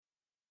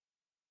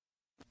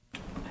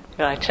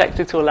Yeah, I checked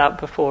it all out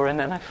before and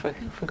then I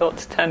forgot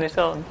to turn it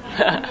on.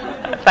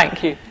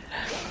 Thank you.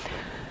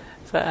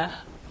 So,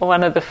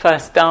 one of the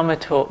first Dharma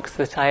talks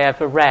that I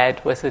ever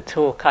read was a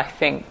talk, I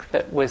think,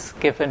 that was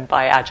given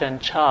by Ajahn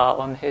Chah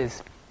on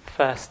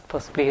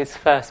possibly his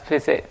first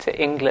visit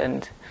to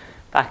England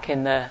back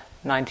in the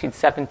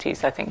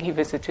 1970s. I think he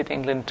visited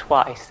England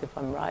twice, if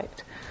I'm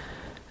right.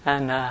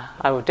 And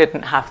I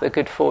didn't have the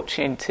good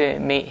fortune to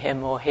meet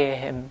him or hear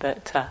him,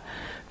 but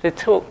the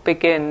talk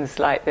begins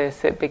like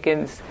this. It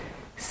begins,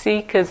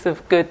 "Seekers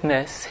of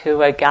goodness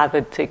who are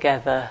gathered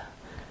together,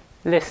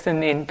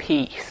 listen in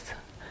peace."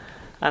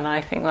 And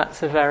I think that's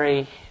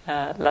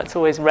that's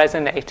always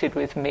resonated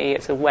with me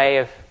as a way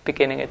of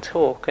beginning a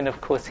talk. And of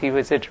course he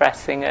was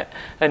addressing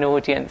an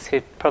audience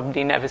who'd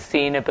probably never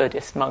seen a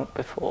Buddhist monk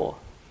before.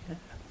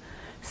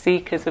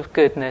 Seekers of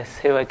goodness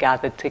who are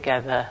gathered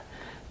together,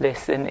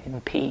 listen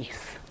in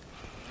peace.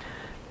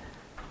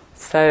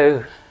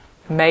 So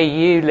may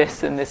you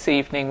listen this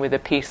evening with a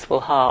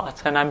peaceful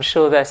heart. And I'm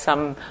sure there's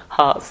some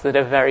hearts that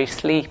are very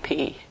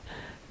sleepy.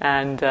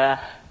 And,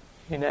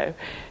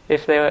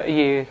 if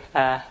you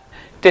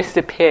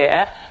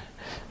disappear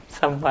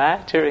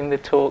somewhere during the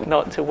talk,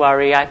 not to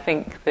worry. I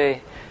think the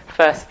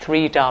first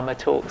 3 Dharma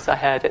talks I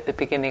heard at the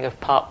beginning of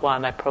part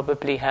 1, I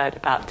probably heard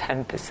about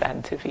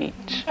 10% of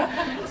each.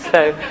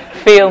 So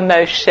feel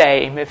no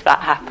shame if that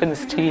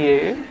happens to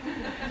you.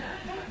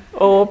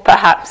 Or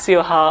perhaps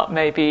your heart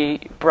may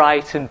be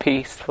bright and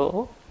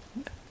peaceful,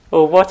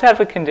 or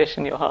whatever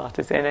condition your heart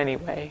is in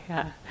anyway.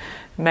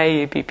 May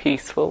you be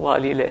peaceful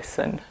while you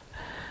listen.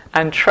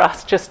 And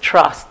just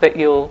trust that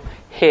you'll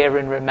hear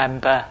and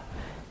remember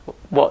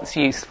what's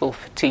useful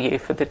to you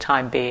for the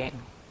time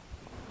being.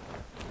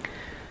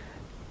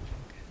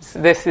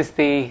 So this is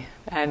the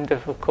end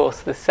of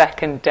course, the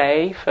second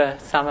day for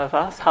some of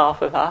us,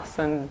 half of us,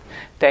 and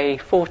day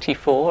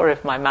 44,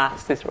 if my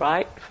maths is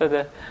right, for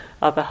the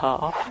other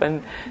half.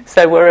 And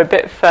so we're a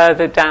bit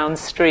further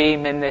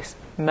downstream in this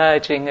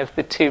merging of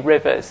the 2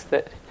 rivers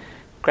that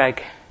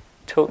Greg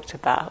talked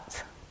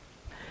about.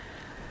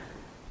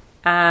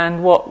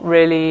 And what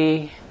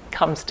really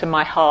comes to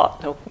my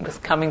heart, or was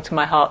coming to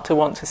my heart to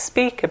want to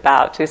speak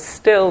about, is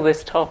still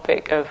this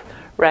topic of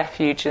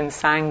refuge and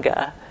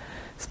sangha,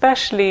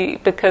 especially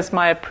because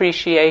my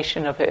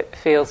appreciation of it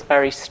feels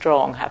very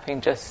strong,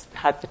 having just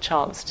had the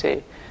chance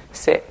to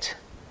sit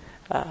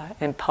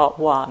in part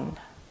 1.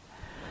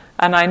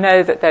 And I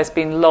know that there's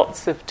been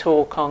lots of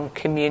talk on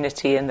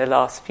community in the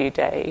last few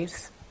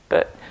days,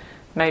 but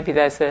maybe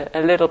there's a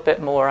little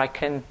bit more I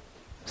can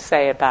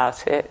say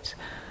about it.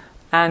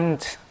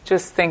 And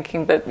just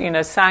thinking that,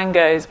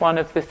 Sangha is one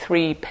of the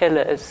 3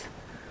 pillars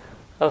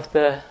of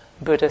the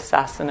Buddha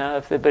Sasana,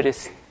 of the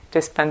Buddhist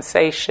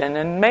dispensation.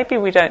 And maybe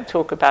we don't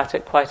talk about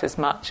it quite as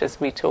much as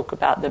we talk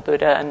about the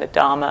Buddha and the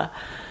Dharma.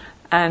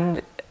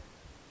 And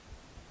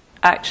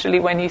actually,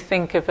 when you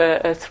think of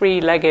a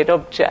 3-legged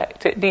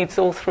object, it needs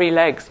all 3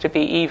 legs to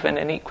be even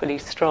and equally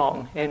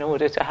strong in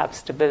order to have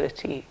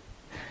stability.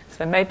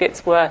 So maybe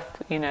it's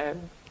worth,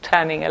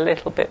 turning a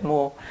little bit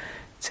more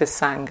to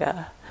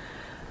Sangha.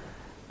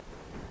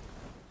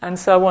 And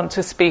so I want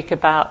to speak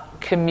about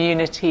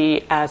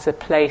community as a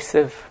place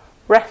of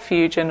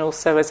refuge and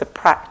also as a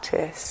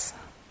practice.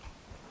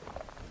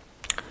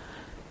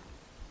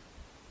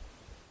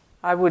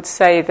 I would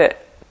say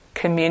that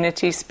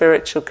community,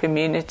 spiritual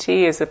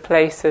community, is a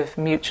place of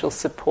mutual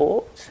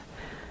support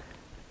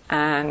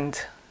and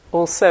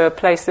also a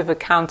place of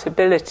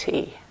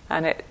accountability.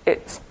 And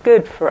it's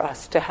good for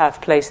us to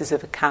have places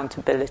of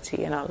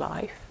accountability in our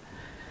life.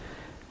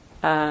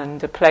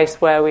 And a place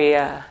where we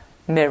are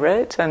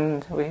mirrored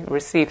and we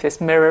receive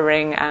this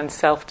mirroring and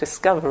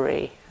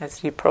self-discovery,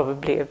 as you're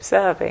probably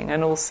observing,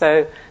 and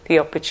also the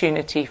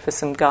opportunity for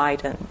some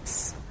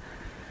guidance.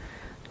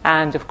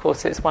 And of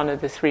course it's one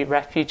of the 3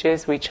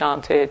 refuges. We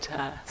chanted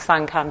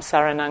Sangham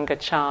Saranang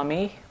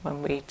Gacchami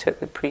when we took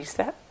the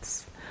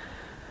precepts.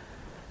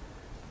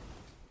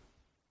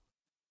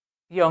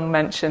 Yong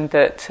mentioned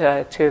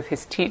that 2 of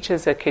his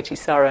teachers are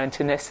Kittisaro and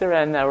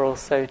Thanissaro, and they're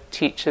also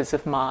teachers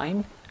of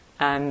mine,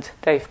 and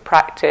they've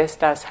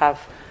practiced, as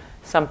have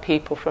some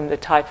people from the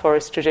Thai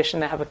forest tradition.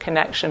 They have a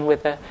connection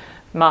with a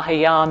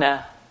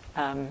Mahayana,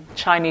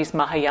 Chinese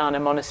Mahayana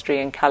monastery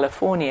in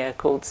California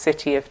called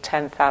City of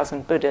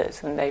 10,000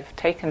 Buddhas, and they've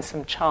taken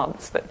some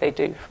chants that they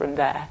do from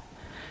there.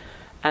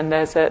 And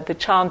there's the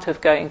chant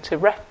of going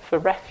to for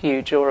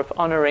refuge, or of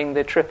honouring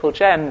the triple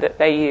gem that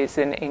they use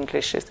in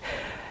English. It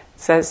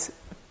says,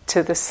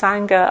 "To the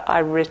Sangha I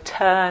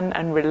return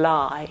and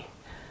rely."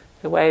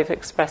 The way of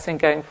expressing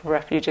going for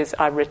refuge is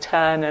I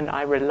return and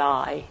I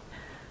rely.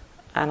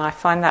 And I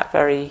find that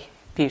very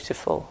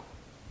beautiful.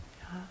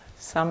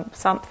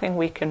 Something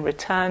we can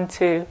return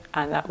to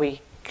and that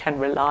we can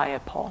rely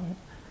upon.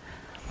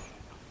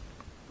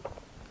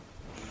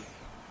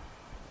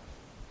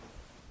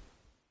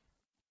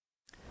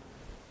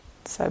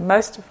 So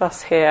most of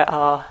us here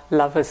are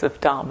lovers of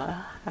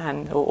Dharma,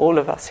 or all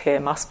of us here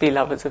must be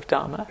lovers of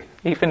Dharma,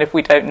 even if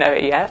we don't know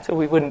it yet, or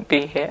we wouldn't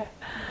be here.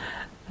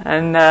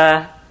 And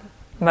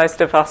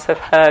most of us have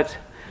heard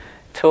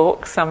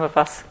talks, some of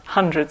us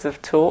hundreds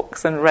of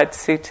talks, and read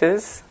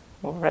suttas,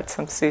 or read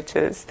some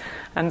suttas.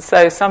 And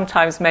so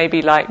sometimes,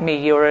 maybe like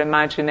me, your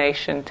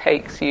imagination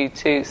takes you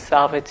to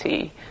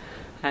Savatthi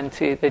and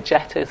to the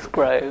Jeta's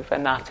Grove,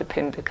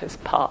 Anathapindika's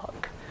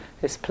Park,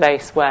 this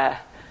place where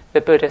the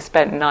Buddha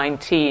spent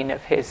 19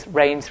 of his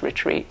rains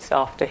retreats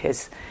after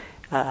his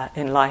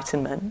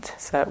enlightenment.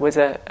 So it was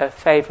a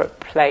favourite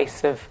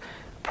place of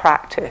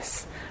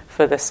practice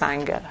for the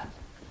sangha.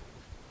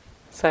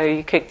 So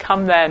you could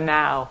come there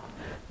now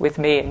with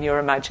me in your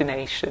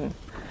imagination.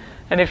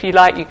 And if you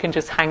like, you can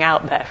just hang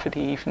out there for the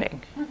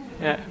evening.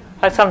 Yeah.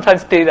 I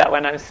sometimes do that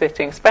when I'm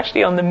sitting,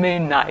 especially on the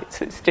moon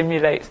nights. It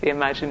stimulates the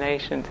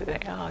imagination to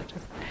think,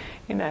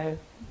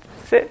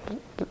 sit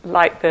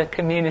like the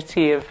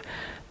community of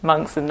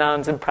monks and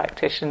nuns and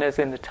practitioners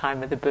in the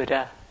time of the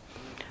Buddha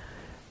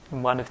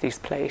in one of these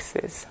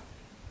places.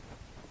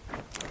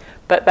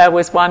 But there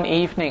was one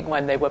evening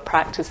when they were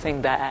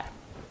practicing there,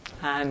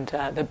 and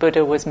the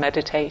Buddha was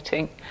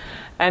meditating.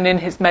 And in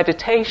his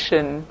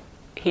meditation,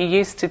 he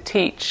used to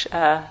teach,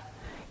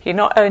 he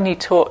not only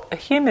taught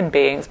human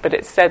beings, but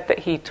it's said that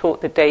he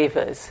taught the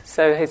devas.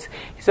 So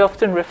he's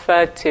often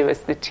referred to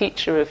as the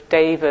teacher of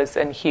devas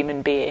and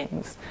human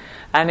beings.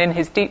 And in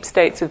his deep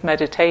states of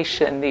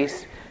meditation,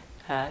 these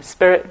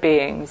spirit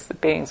beings, the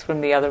beings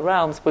from the other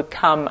realms, would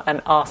come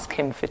and ask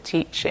him for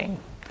teaching.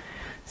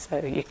 So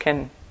you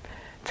can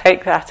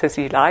take that as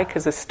you like,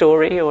 as a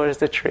story or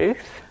as a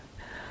truth.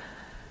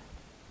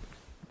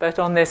 But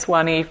on this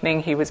one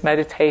evening, he was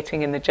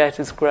meditating in the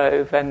Jeta's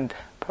Grove, and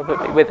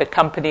probably with a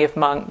company of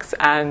monks,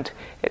 and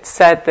it's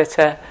said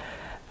that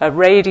a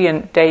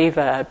radiant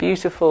deva, a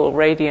beautiful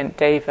radiant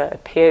deva,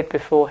 appeared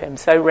before him,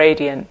 so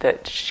radiant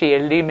that she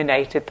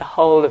illuminated the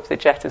whole of the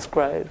Jeta's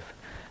Grove.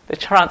 The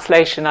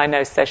translation I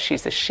know says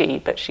she's a she,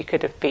 but she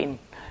could have been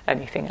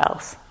anything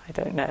else, I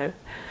don't know.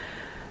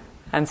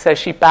 And so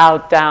she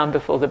bowed down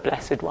before the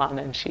Blessed One,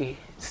 and she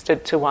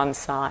stood to one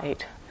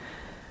side,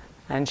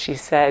 and she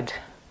said,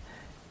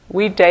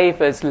 "We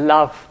devas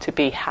love to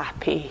be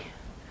happy.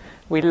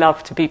 We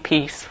love to be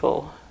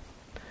peaceful.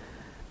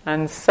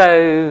 And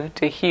so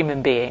do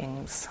human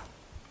beings.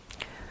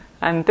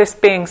 And this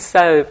being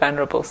so,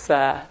 Venerable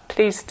Sir,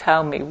 please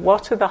tell me,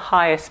 what are the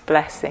highest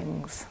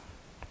blessings?"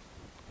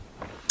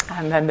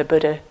 And then the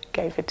Buddha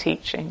gave a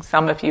teaching.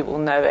 Some of you will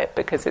know it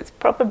because it's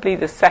probably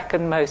the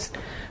second most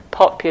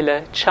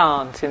popular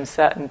chant in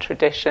certain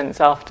traditions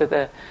after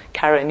the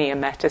Karaniya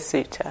Metta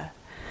Sutta.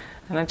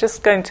 And I'm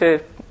just going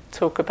to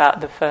talk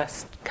about the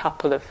first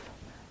couple of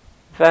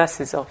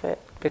verses of it,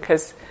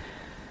 because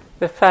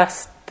the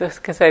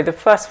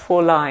first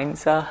 4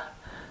 lines are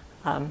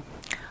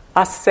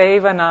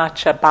asevana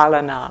cha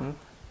balanam,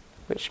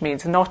 which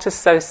means not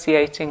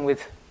associating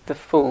with the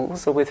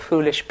fools or with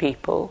foolish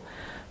people,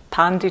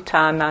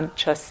 panditanam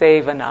cha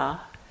sevana,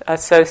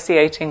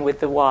 associating with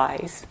the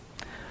wise,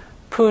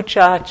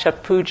 puja cha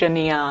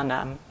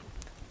pujaniyanam,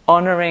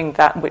 honouring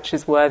that which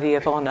is worthy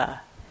of honour,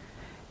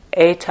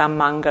 etam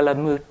mangala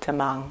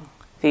muttamang,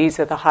 these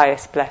are the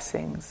highest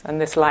blessings. And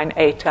this line,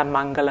 etam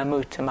mangala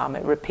muttamam,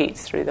 it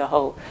repeats through the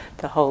whole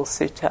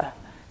sutta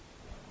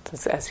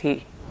as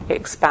he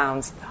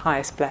expounds the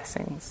highest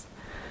blessings.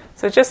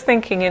 So just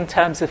thinking in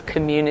terms of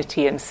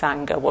community and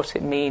sangha, what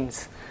it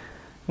means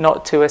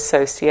not to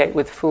associate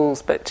with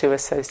fools but to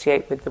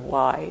associate with the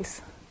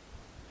wise.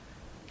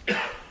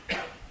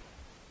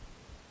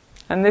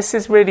 And this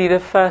is really the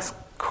first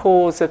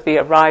cause of the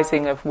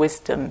arising of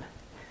wisdom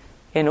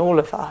in all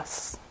of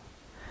us.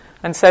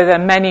 And so there are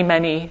many,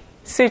 many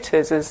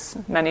suttas, as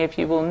many of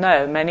you will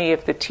know, many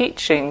of the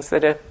teachings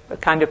that are a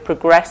kind of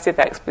progressive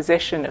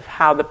exposition of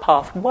how the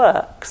path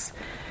works.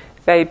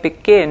 They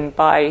begin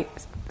by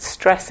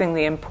stressing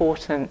the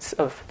importance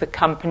of the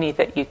company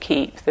that you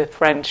keep, the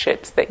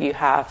friendships that you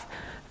have,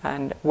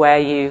 and where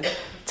you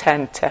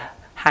tend to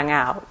hang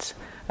out.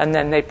 And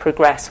then they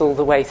progress all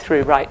the way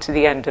through right to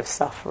the end of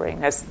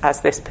suffering,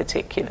 as this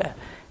particular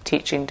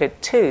teaching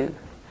did too.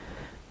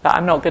 But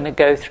I'm not going to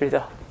go through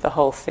the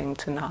whole thing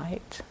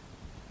tonight.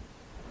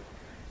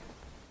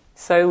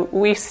 So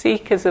we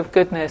seekers of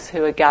goodness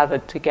who are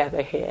gathered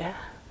together here,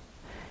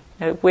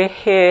 we're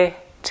here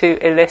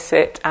to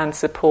elicit and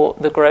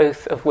support the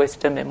growth of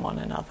wisdom in one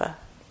another.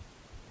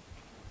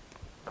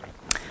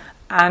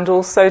 And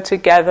also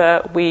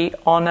together we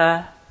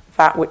honour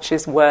that which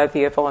is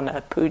worthy of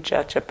honour,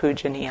 puja cha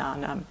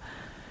pujaniyanam,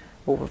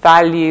 or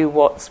value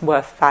what's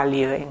worth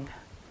valuing.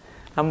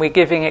 And we're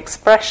giving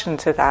expression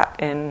to that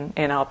in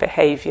our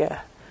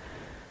behaviour.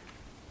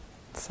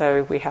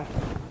 So we have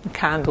the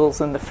candles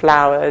and the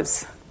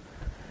flowers,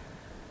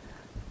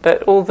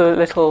 but all the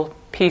little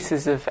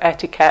pieces of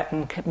etiquette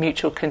and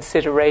mutual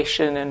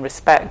consideration and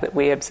respect that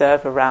we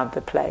observe around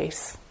the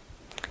place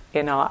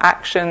in our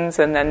actions,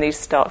 and then these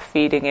start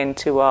feeding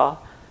into our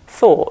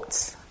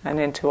thoughts and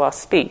into our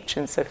speech.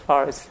 And so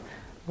far as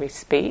we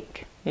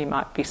speak, you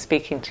might be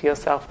speaking to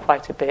yourself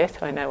quite a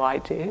bit, I know I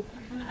do.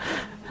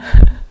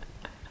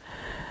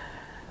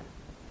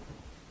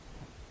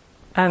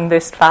 And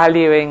this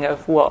valuing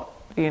of what,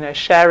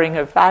 sharing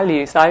of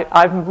values,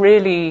 I'm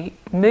really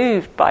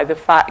moved by the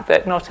fact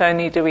that not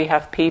only do we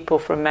have people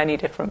from many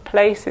different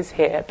places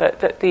here, but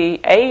that the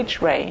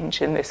age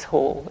range in this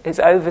hall is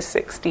over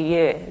 60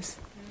 years,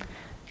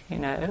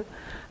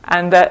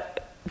 and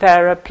that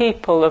there are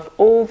people of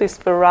all this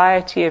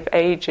variety of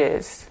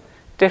ages,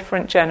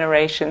 different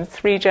generations,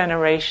 3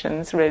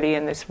 generations really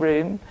in this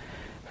room,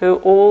 who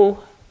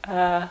all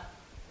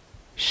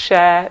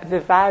share the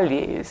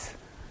values,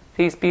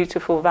 these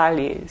beautiful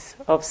values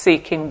of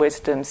seeking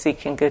wisdom,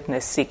 seeking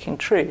goodness, seeking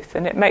truth.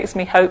 And it makes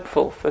me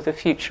hopeful for the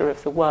future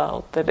of the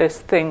world, that this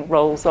thing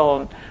rolls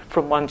on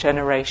from one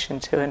generation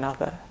to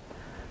another.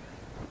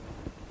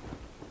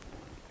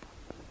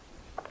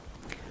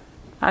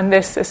 And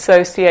this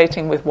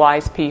associating with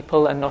wise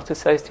people and not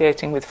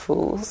associating with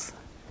fools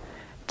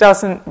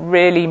doesn't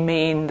really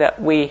mean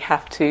that we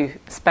have to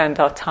spend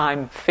our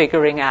time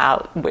figuring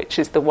out which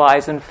is the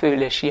wise and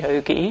foolish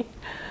yogi,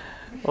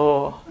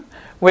 or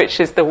which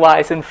is the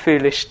wise and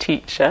foolish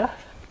teacher,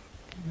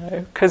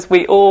 because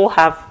we all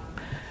have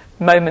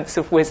moments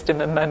of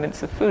wisdom and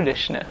moments of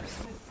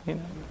foolishness,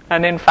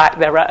 and in fact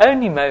there are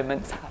only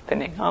moments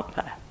happening, aren't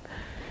there?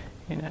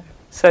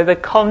 So the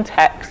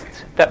context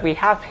that we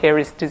have here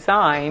is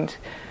designed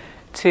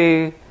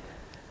for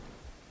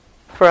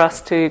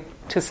us to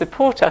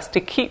support us to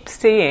keep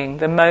seeing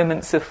the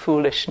moments of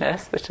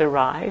foolishness that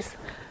arise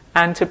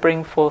and to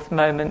bring forth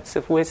moments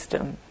of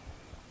wisdom.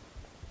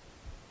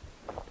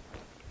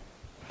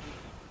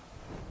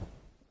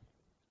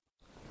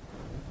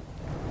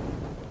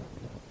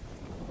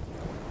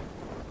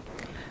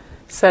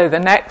 So the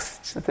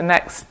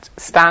next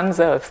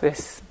stanza of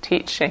this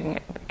teaching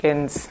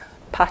begins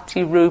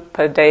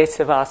Patirupa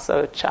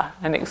Desavasocha,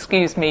 and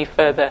excuse me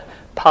for the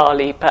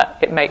Pali, but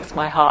it makes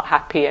my heart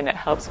happy and it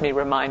helps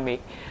remind me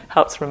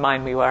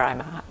where I'm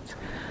at.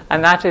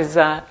 And that is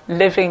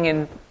living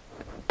in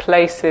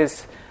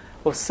places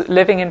of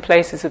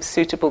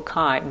suitable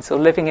kinds, or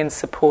living in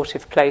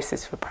supportive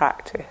places for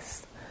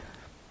practice.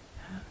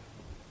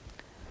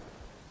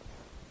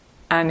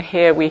 And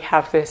here we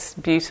have this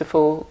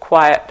beautiful,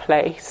 quiet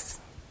place.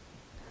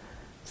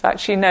 There's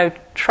actually no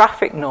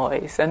traffic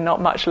noise and not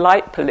much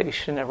light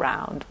pollution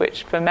around,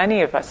 which for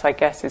many of us, I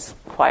guess, is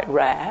quite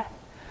rare.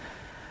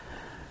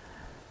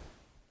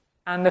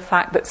 And the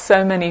fact that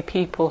so many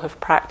people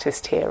have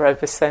practiced here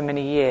over so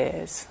many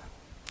years.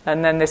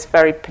 And then this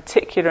very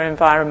particular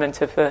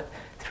environment of a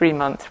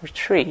 3-month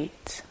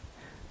retreat.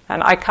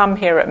 And I come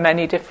here at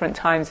many different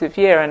times of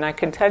year, and I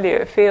can tell you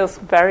it feels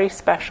very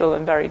special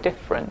and very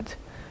different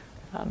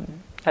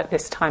at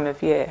this time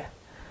of year.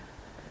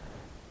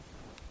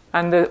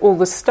 And all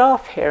the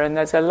staff here, and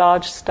there's a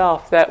large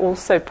staff, they're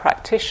also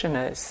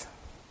practitioners.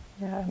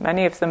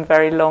 Many of them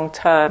very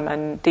long-term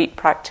and deep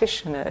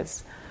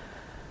practitioners.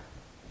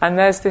 And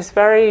there's this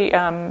very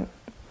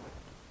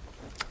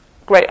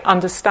great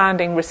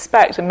understanding,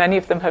 respect, and many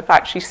of them have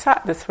actually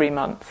sat the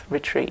 3-month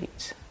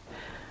retreat.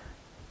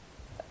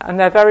 And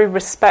they're very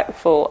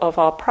respectful of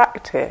our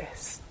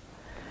practice.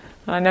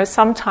 And I know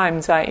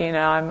sometimes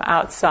I'm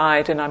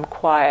outside and I'm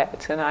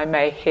quiet and I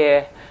may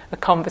hear a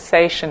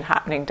conversation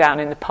happening down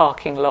in the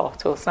parking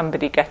lot, or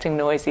somebody getting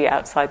noisy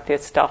outside the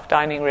staff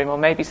dining room, or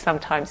maybe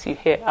sometimes you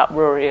hear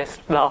uproarious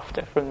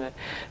laughter from the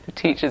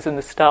teachers and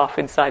the staff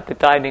inside the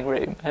dining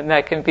room, and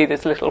there can be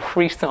this little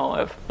frisson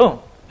of,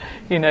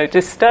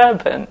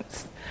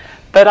 disturbance.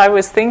 But I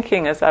was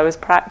thinking as I was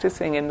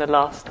practicing in the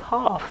last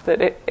half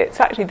that it's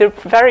actually the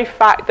very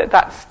fact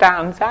that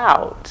stands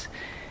out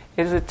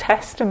is a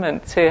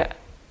testament to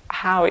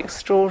how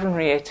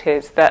extraordinary it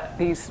is that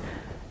these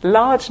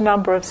large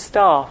number of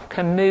staff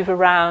can move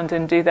around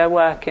and do their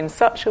work in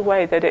such a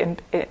way that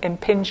it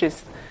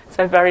impinges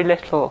so very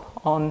little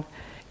on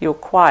your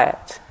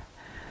quiet.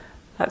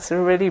 That's a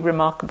really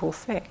remarkable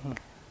thing.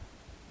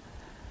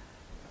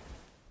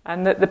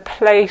 And that the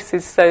place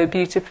is so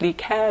beautifully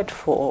cared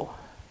for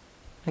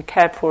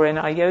in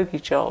our yogi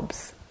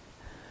jobs.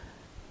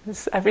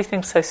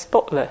 Everything's so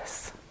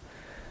spotless.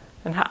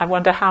 And I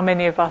wonder how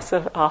many of us,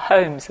 our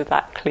homes are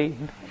that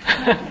clean.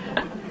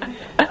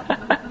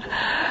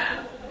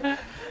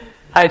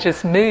 I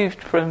just moved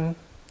from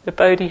the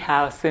Bodhi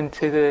house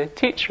into the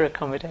teacher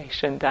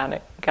accommodation down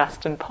at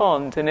Gaston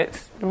Pond, and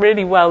it's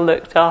really well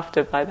looked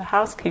after by the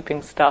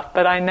housekeeping staff,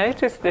 but I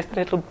noticed this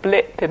little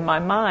blip in my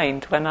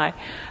mind when I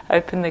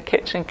open the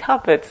kitchen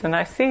cupboards and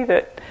I see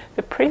that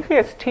the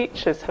previous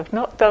teachers have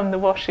not done the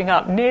washing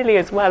up nearly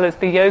as well as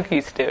the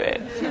yogis do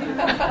it.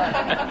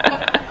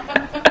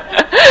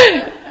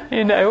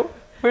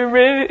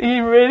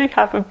 You really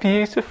have a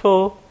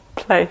beautiful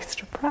place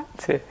to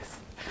practice.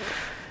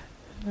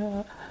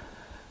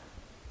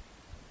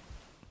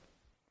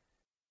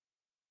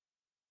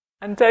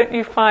 And don't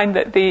you find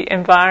that the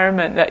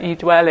environment that you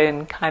dwell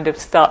in kind of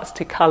starts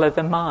to colour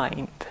the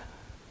mind?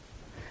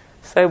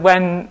 So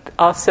when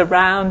our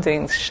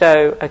surroundings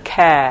show a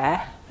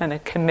care and a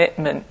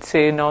commitment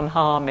to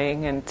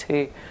non-harming and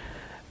to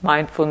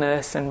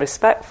mindfulness and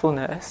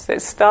respectfulness,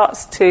 it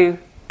starts to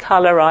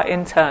colour our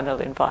internal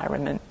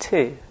environment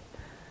too.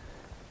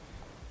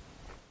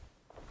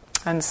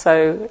 And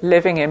so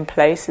living in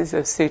places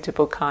of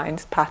suitable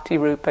kinds,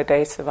 patirupa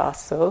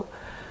desavaso,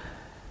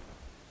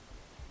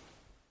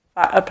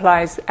 that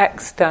applies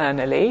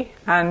externally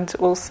and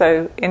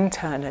also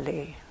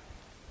internally.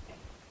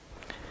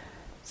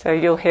 So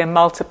you'll hear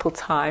multiple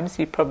times,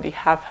 you probably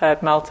have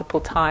heard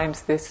multiple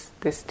times this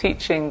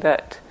teaching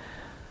that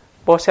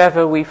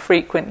whatever we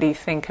frequently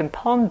think and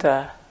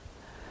ponder,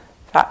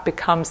 that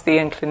becomes the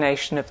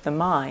inclination of the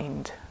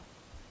mind.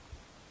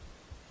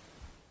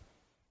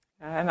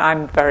 And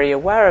I'm very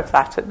aware of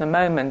that at the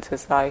moment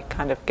as I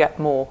kind of get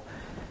more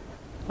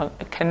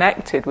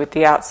connected with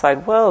the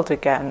outside world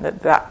again,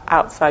 that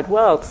outside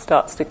world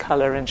starts to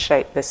colour and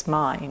shape this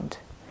mind.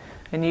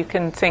 And you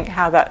can think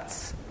how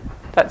that's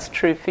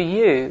true for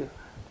you.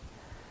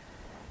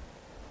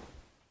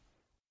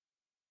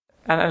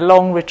 And a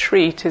long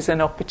retreat is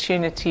an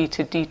opportunity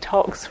to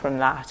detox from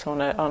that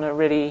on a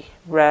really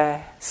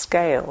rare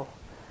scale.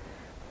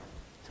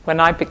 When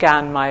I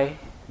began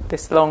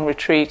this long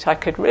retreat, I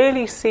could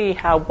really see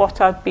how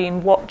what I'd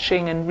been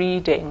watching and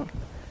reading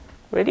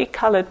really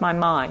coloured my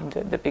mind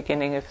at the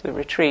beginning of the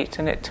retreat,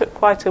 and it took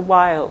quite a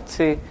while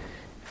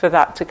for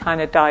that to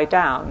kind of die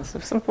down.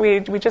 So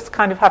we just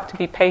kind of have to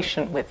be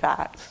patient with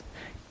that.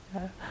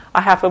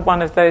 I have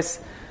one of those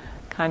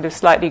kind of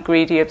slightly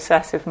greedy,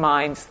 obsessive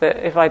minds that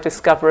if I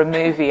discover a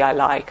movie I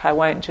like, I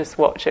won't just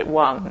watch it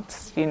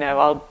once.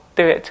 I'll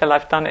do it till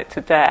I've done it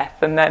to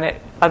death, and then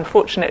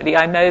unfortunately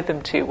I know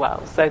them too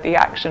well, so the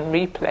action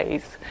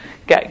replays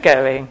get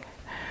going.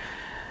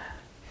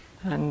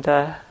 And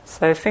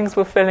so things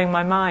were filling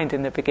my mind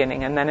in the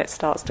beginning, and then it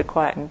starts to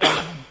quieten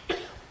down.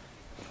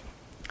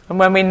 And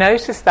when we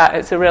notice that,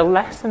 it's a real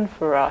lesson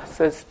for us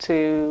as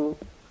to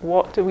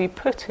what do we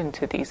put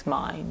into these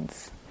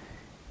minds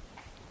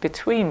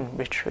between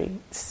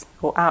retreats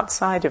or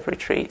outside of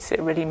retreats. It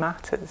really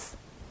matters.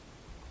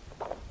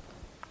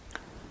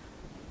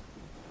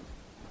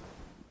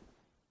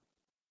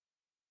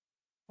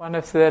 One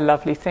of the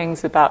lovely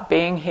things about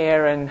being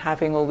here and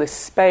having all this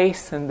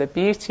space and the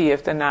beauty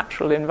of the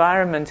natural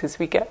environment is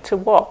we get to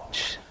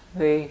watch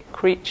the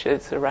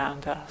creatures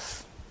around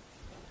us.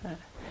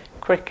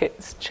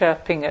 Crickets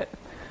chirping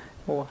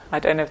or I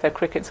don't know if they're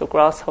crickets or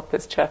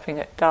grasshoppers chirping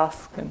at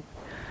dusk, and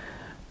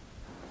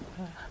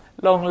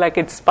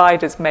long-legged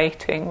spiders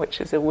mating,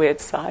 which is a weird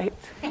sight.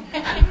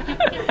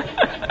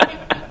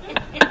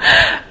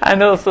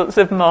 And all sorts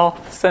of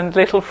moths and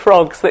little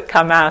frogs that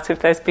come out if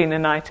there's been a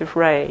night of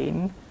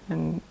rain.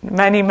 And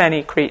many,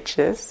 many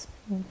creatures,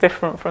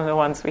 different from the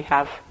ones we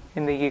have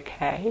in the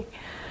UK.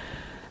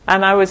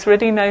 And I was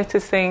really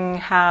noticing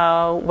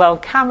how well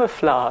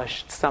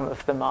camouflaged some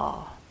of them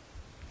are.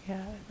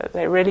 That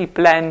they really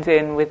blend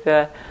in with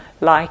the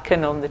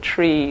lichen on the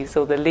trees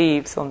or the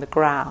leaves on the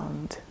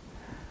ground.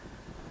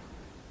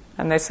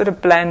 And they sort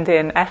of blend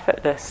in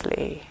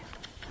effortlessly.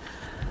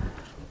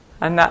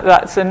 And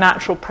that's a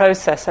natural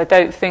process. I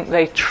don't think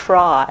they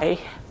try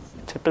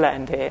to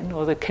blend in,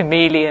 or the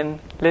chameleon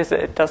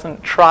lizard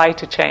doesn't try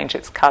to change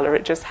its colour,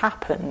 it just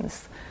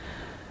happens.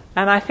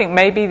 And I think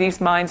maybe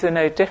these minds are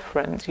no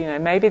different.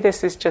 Maybe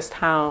this is just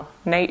how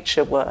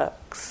nature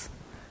works,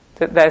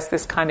 that there's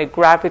this kind of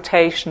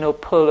gravitational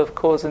pull of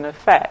cause and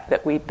effect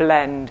that we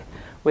blend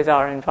with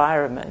our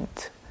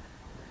environment.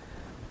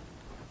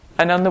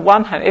 And on the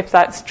one hand, if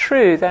that's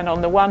true, then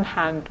on the one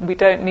hand we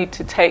don't need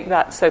to take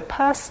that so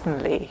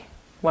personally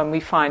when we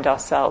find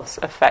ourselves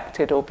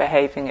affected or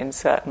behaving in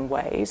certain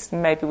ways.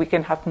 Maybe we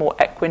can have more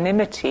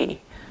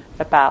equanimity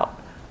about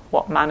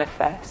what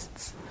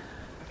manifests.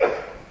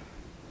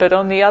 But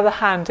on the other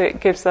hand,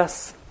 it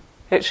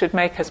should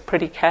make us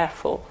pretty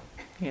careful,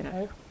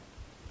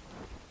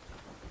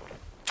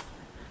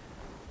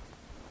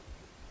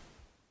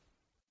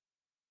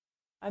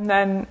 And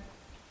then,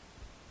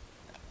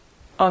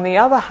 on the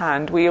other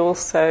hand, we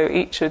also,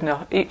 each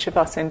of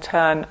us in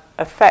turn,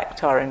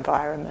 affect our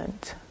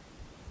environment.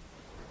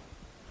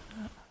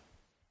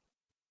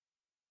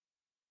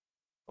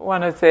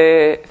 One of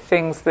the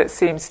things that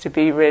seems to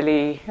be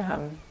really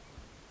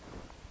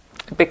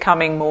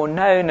becoming more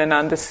known and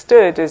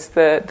understood is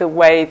the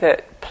way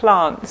that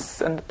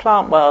plants and the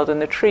plant world and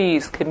the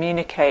trees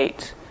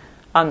communicate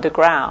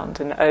underground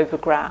and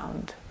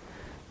overground.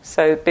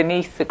 So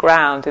beneath the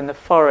ground in the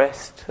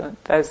forest,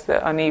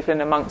 and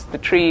even amongst the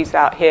trees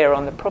out here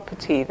on the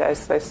property,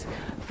 there's this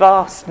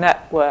vast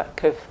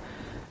network of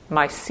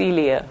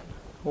mycelia,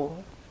 or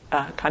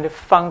kind of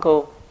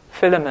fungal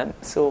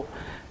filaments, or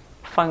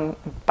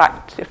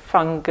fungus-like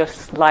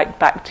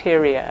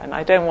bacteria. And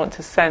I don't want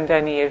to send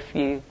any of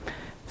you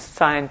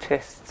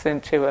scientists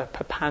into a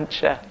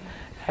Papancha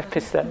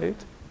episode.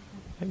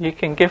 You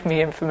can give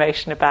me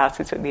information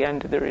about it at the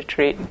end of the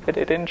retreat, but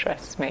it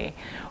interests me.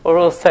 Or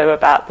also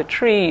about the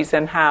trees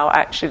and how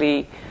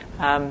actually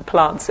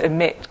plants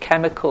emit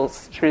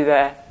chemicals through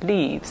their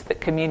leaves that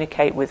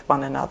communicate with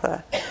one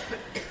another.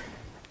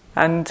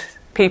 And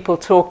people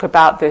talk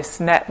about this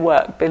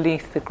network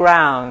beneath the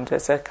ground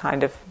as a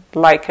kind of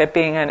like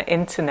being an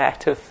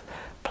internet of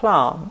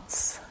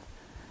plants,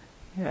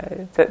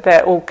 that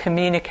they're all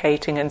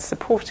communicating and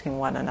supporting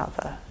one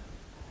another.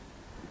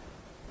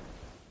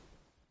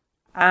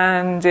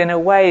 And in a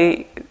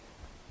way,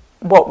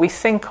 what we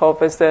think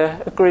of as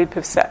a group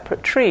of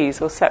separate trees,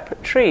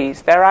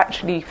 they're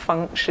actually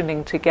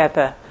functioning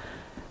together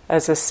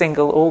as a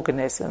single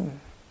organism.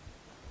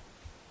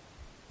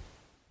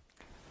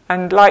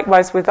 And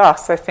likewise with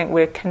us, I think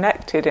we're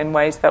connected in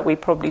ways that we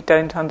probably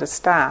don't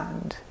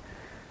understand.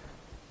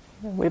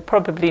 We'll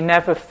probably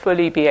never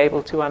fully be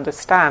able to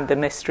understand the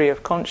mystery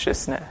of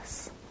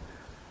consciousness.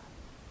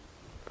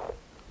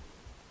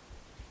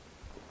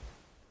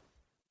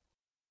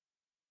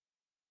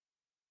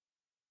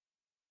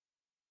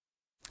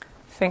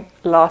 I think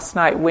last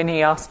night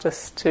Winnie asked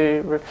us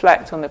to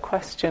reflect on the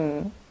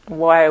question,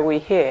 why are we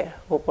here,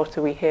 or what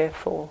are we here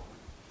for?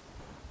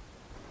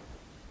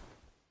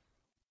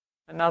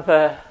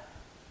 Another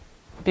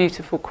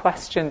beautiful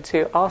question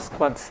to ask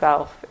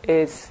oneself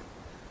is,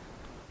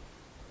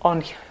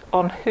 on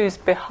whose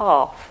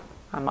behalf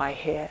am I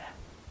here?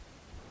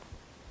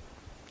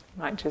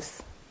 You might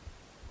just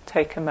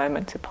take a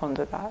moment to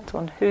ponder that.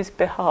 On whose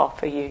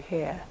behalf are you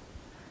here?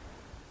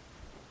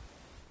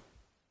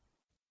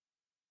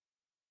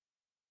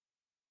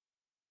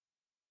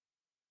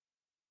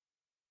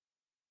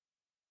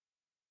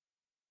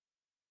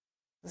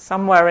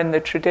 Somewhere in the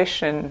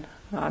tradition,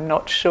 I'm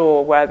not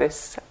sure where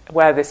this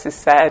is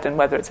said and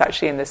whether it's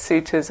actually in the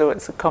suttas or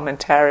it's a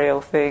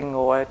commentarial thing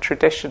or a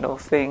traditional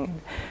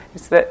thing,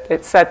 is that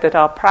it's said that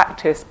our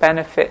practice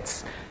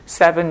benefits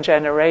 7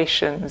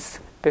 generations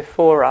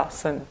before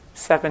us and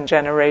 7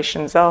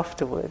 generations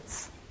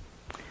afterwards.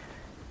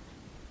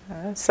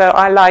 So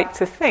I like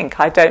to think,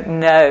 I don't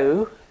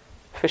know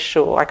for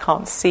sure, I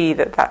can't see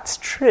that that's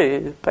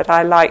true, but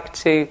I like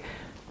to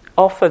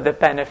offer the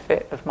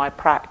benefit of my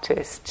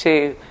practice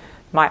to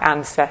my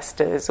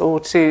ancestors or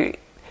to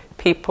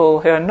people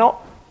who are not,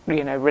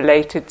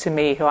 related to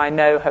me, who I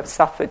know have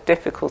suffered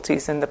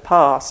difficulties in the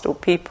past, or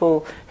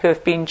people who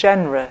have been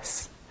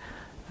generous,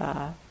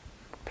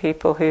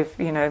 people who've,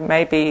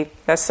 maybe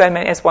there's so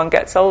many, as one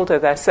gets older,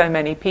 there's so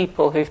many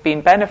people who've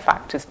been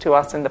benefactors to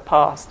us in the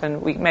past,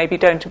 and we maybe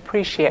don't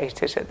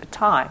appreciate it at the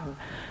time,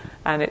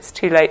 and it's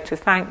too late to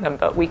thank them,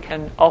 but we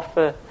can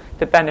offer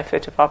the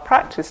benefit of our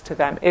practice to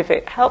them. If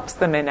it helps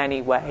them in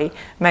any way,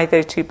 may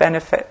they too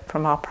benefit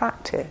from our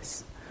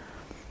practice.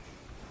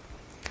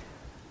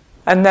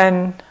 And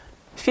then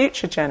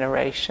future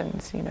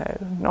generations,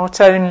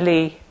 not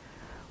only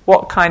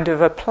what kind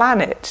of a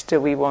planet do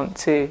we want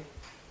to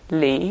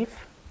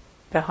leave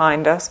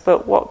behind us,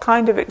 but what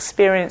kind of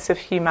experience of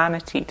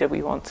humanity do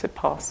we want to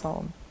pass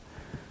on.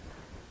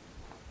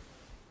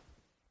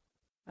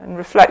 And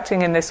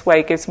reflecting in this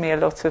way gives me a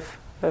lot of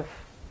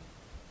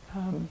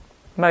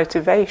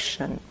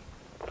motivation.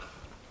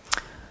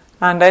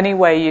 And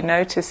anyway, you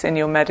notice in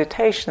your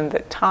meditation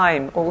that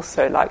time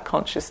also, like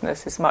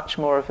consciousness, is much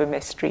more of a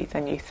mystery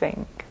than you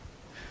think.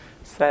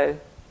 So,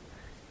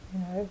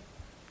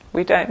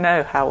 we don't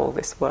know how all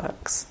this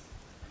works.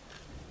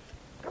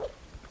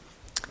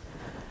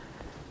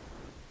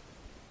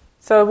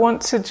 So I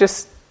want to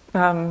just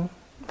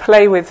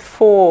play with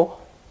 4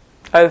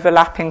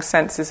 overlapping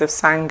senses of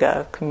sangha,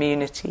 of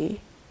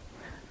community.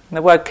 And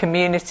the word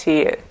community,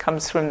 it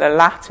comes from the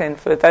Latin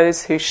for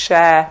those who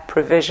share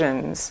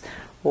provisions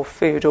or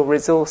food or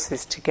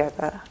resources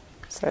together.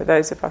 So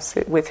those of us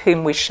with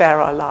whom we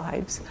share our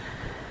lives.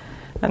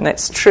 And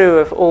it's true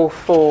of all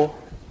 4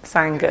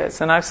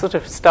 sanghas. And I've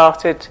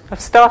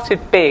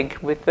started big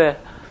with the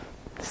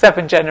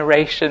 7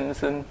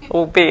 generations and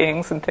all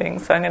beings and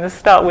things. So I'm going to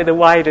start with the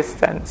widest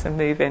sense and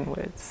move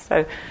inwards.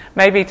 So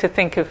maybe to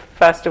think of,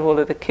 first of all,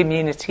 of the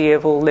community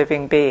of all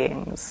living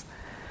beings,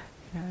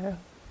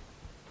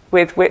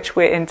 with which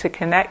we're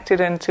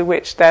interconnected and to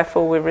which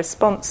therefore we're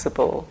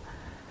responsible.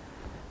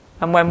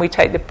 And when we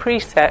take the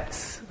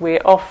precepts,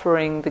 we're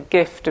offering the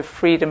gift of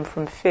freedom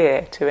from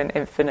fear to an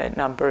infinite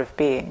number of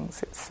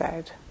beings, it's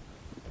said.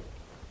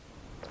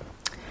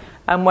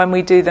 And when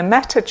we do the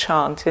metta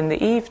chant in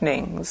the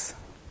evenings,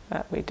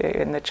 that we do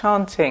in the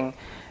chanting,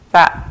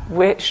 that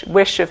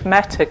wish of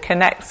metta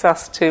connects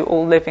us to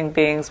all living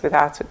beings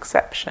without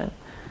exception.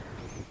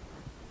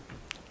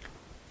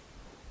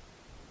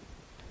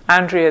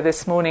 Andrea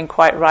this morning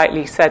quite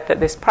rightly said that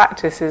this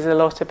practice is a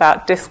lot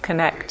about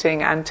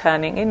disconnecting and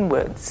turning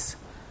inwards.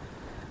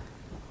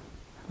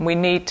 We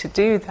need to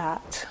do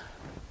that.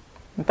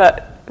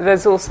 But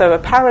there's also a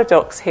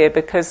paradox here,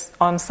 because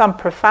on some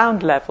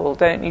profound level,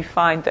 don't you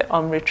find that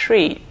on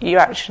retreat you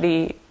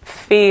actually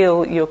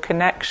feel your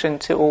connection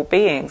to all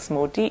beings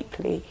more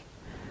deeply?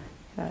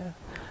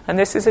 And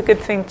this is a good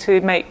thing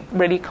to make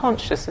really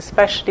conscious,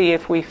 especially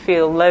if we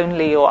feel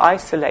lonely or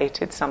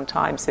isolated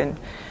sometimes in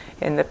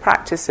the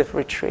practice of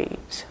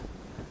retreat.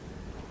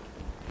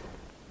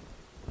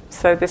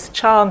 So this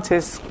chant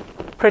is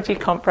pretty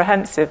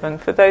comprehensive,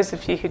 and for those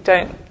of you who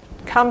don't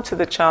come to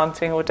the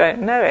chanting or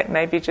don't know it,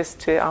 maybe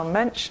I'll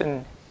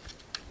mention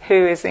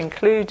who is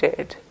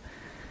included.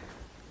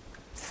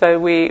 So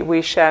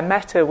we share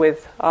metta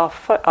with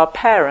our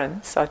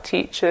parents, our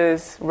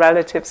teachers,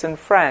 relatives and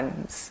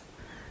friends,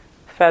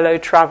 fellow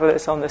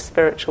travellers on the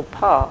spiritual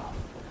path,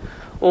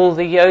 all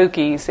the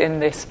yogis in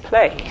this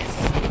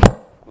place,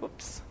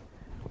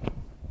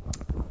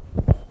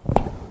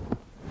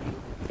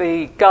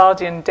 the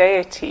guardian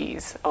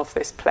deities of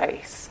this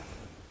place,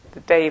 the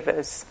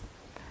devas.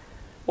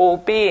 All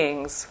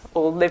beings,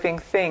 all living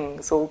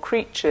things, all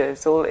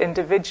creatures, all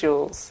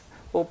individuals,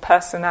 all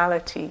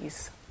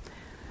personalities,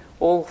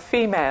 all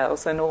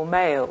females and all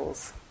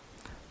males,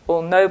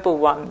 all noble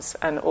ones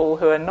and all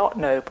who are not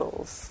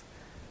nobles.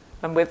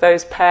 And with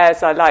those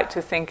pairs, I like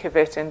to think of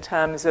it in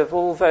terms of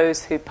all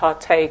those who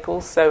partake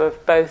also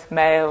of both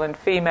male and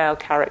female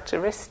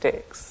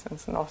characteristics.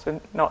 It's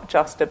not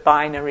just a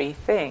binary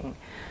thing.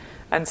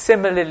 And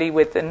similarly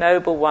with the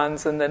noble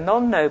ones and the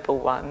non-noble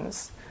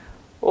ones,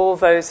 all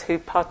those who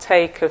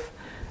partake of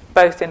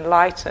both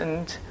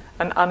enlightened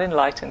and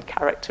unenlightened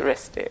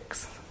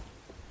characteristics.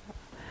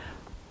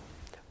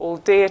 All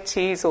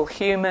deities, all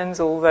humans,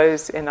 all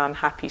those in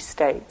unhappy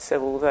states,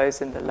 so all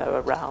those in the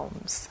lower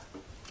realms.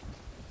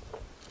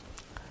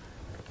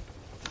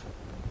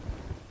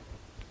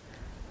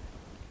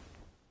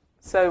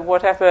 So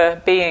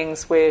whatever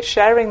beings we're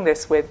sharing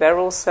this with, they're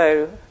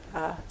also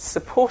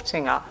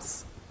supporting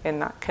us in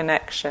that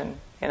connection,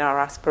 in our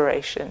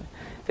aspiration.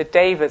 The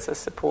devas are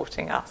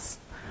supporting us.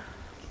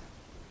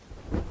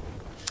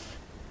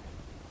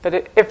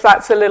 But if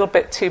that's a little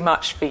bit too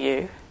much for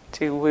you,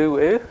 too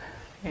woo-woo,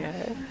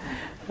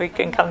 we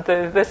can come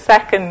to the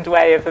second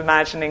way of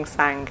imagining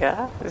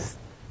sangha,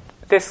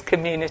 this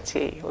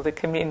community, or the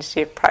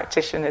community of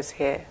practitioners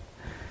here.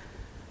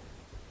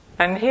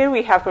 And here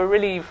we have a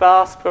really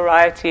vast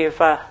variety of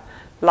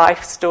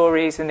life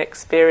stories and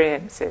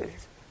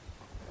experiences.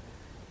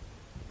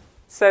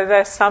 So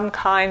there's some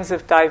kinds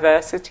of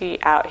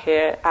diversity out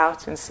here,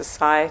 out in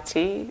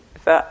society,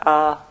 that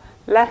are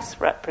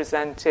less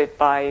represented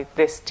by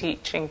this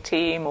teaching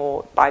team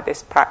or by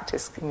this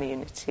practice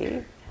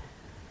community.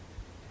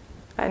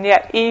 And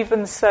yet,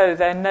 even so,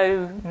 there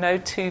are no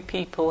two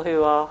people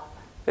who are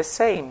the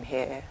same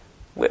here.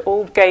 We're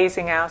all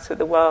gazing out at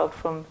the world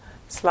from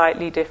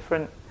slightly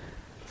different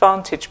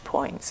vantage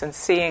points and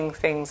seeing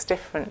things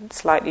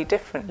slightly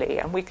differently.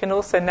 And we can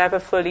also never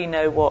fully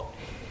know what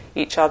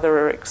each other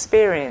are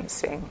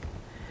experiencing.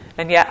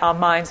 And yet our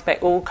minds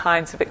make all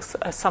kinds of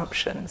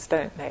assumptions,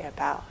 don't they,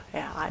 about,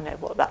 I know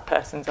what that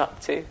person's up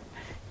to,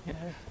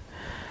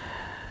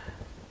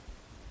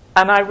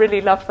 And I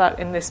really love that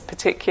in this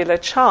particular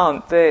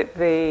chant,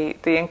 the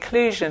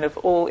inclusion of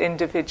all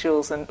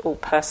individuals and all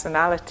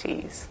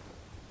personalities.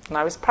 And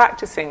I was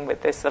practicing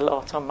with this a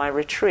lot on my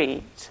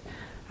retreat.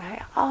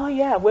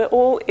 We're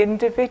all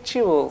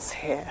individuals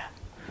here.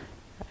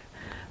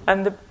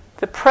 And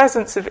the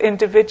presence of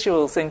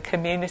individuals in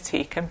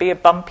community can be a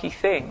bumpy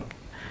thing.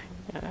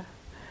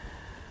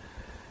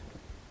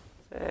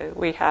 So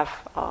we have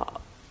our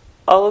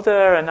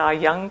older and our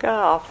younger,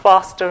 our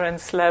faster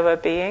and slower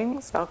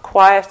beings, our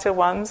quieter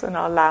ones and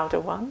our louder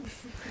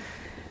ones.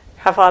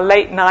 Have our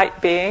late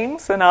night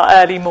beings and our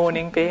early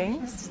morning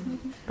beings.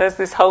 There's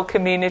this whole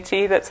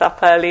community that's up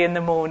early in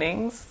the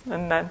mornings,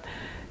 and then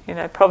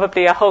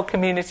probably a whole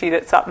community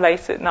that's up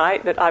late at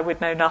night that I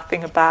would know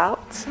nothing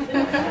about.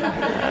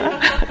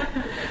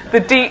 The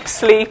deep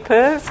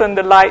sleepers and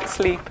the light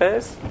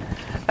sleepers,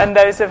 and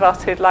those of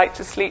us who'd like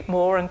to sleep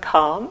more and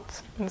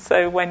can't. And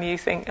so when you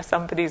think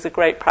somebody's a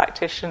great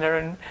practitioner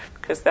and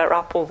because they're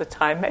up all the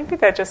time, maybe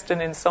they're just an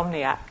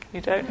insomniac,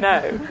 you don't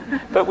know.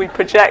 But we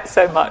project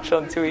so much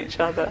onto each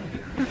other.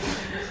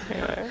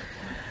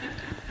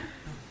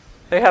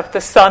 We have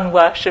the sun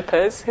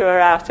worshippers who are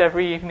out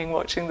every evening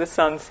watching the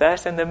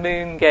sunset, and the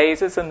moon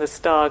gazers and the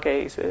star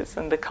gazers,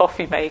 and the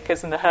coffee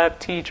makers and the herb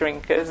tea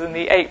drinkers, and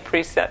the 8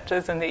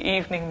 preceptors and the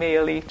evening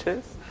meal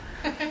eaters,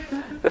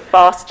 the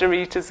faster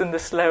eaters and the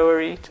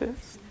slower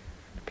eaters,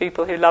 the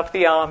people who love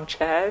the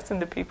armchairs and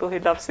the people who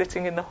love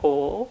sitting in the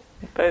hall,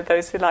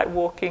 those who like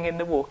walking in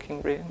the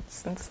walking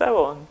rooms, and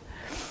so on.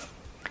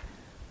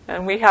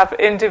 And we have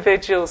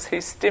individuals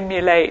who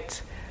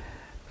stimulate,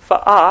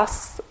 for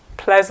us,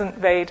 pleasant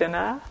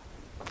Vedana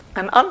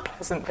and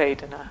unpleasant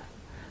Vedana.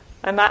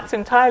 And that's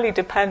entirely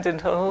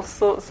dependent on all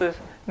sorts of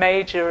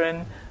major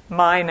and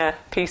minor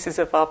pieces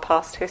of our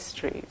past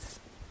histories.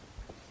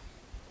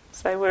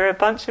 So we're a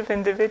bunch of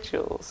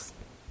individuals.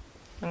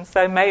 And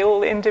so may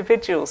all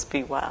individuals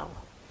be well.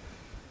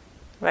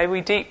 May we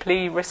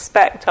deeply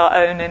respect our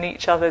own and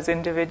each other's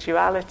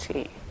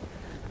individuality.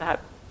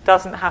 That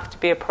doesn't have to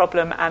be a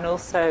problem, and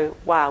also,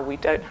 we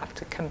don't have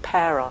to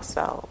compare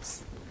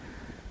ourselves.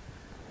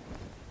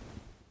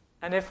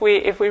 And if we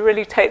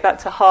really take that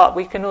to heart,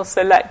 we can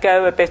also let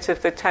go a bit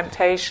of the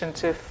temptation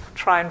to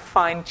try and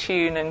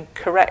fine-tune and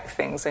correct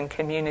things in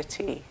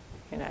community,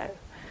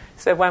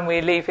 So when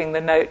we're leaving the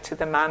note to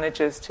the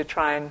managers to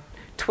try and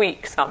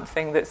tweak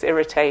something that's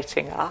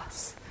irritating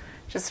us,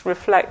 just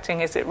reflecting,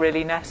 is it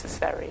really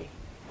necessary?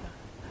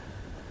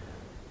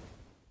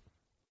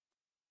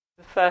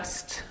 The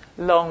first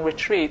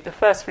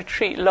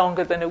retreat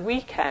longer than a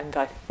weekend,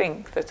 I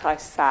think, that I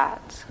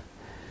sat,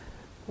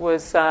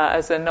 was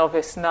as a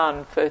novice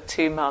nun for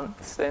 2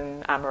 months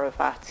in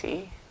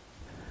Amaravati.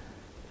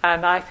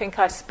 And I think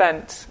I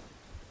spent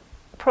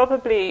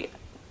probably,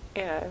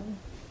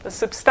 a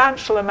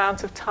substantial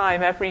amount of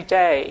time every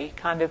day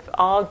kind of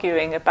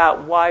arguing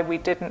about why we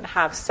didn't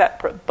have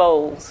separate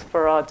bowls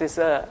for our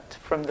dessert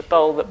from the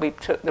bowl that we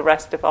took the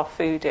rest of our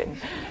food in,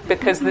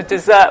 because the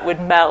dessert would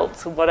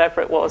melt or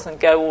whatever it was and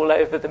go all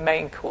over the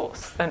main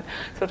course. And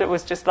so it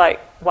was just like,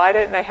 why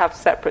don't they have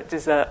separate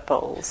dessert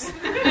bowls?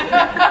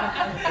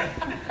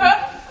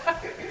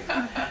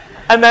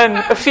 And then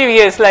a few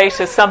years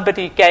later,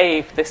 somebody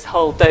gave this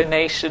whole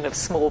donation of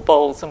small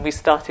bowls, and we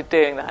started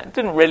doing that. It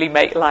didn't really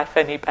make life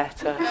any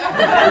better.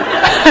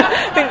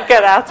 Didn't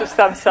get out of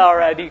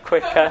samsara any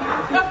quicker.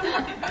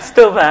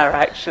 Still there,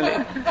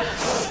 actually.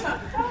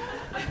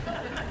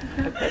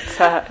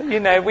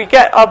 But, we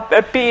get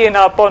a bee in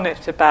our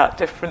bonnet about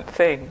different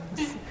things.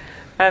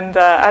 And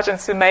Ajahn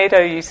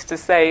Sumedho used to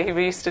say,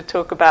 he used to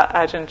talk about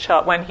Ajahn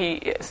Chah,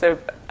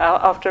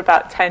 after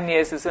about 10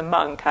 years as a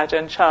monk,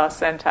 Ajahn Chah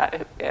sent Ajahn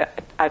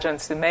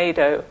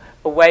Sumedho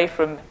away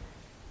from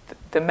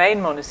the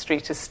main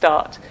monastery to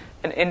start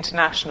an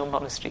international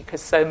monastery,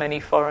 because so many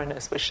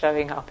foreigners were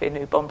showing up in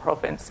Ubon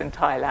province in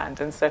Thailand.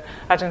 And so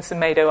Ajahn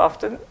Sumedho,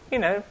 after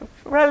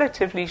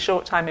relatively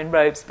short time in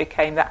robes,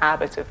 became the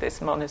abbot of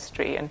this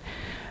monastery. And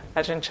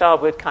Ajahn Chah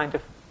would kind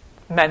of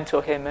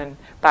mentor him and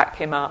back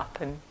him up.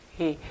 And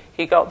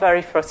he got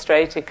very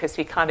frustrated because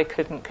he kind of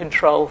couldn't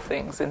control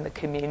things in the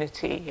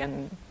community,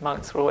 and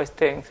monks were always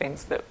doing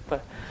things that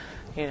were,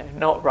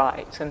 not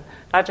right. And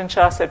Ajahn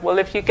Chah said, well,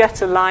 if you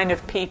get a line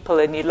of people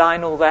and you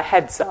line all their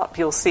heads up,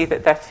 you'll see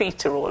that their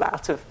feet are all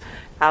out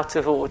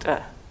of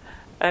order.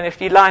 And if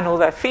you line all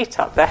their feet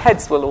up, their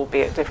heads will all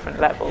be at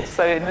different levels.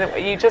 So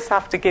you just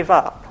have to give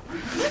up.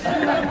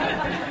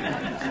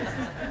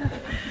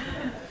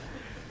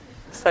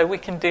 So we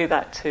can do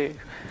that too.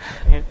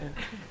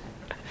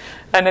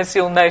 And as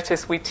you'll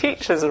notice, we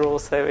teachers are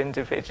also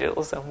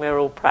individuals, and we're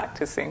all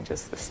practicing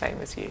just the same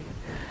as you.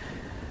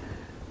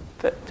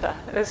 But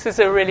this is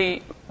a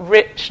really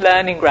rich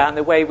learning ground,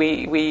 the way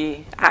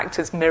we act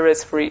as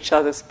mirrors for each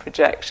other's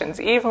projections,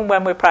 even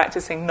when we're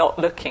practicing not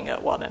looking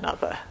at one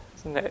another.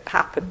 It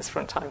happens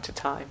from time to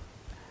time.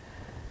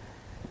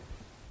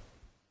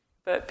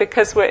 But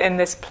because we're in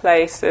this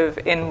place of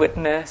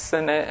inwardness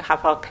and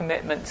have our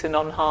commitment to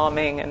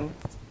non-harming and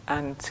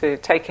to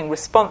taking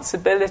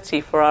responsibility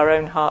for our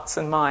own hearts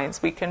and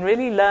minds, we can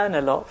really learn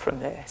a lot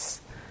from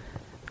this.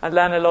 I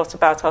learn a lot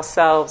about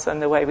ourselves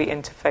and the way we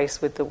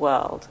interface with the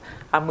world,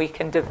 and we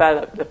can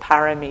develop the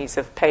paramis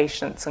of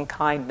patience and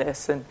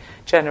kindness and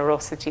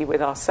generosity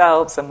with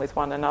ourselves and with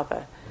one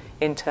another,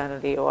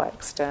 internally or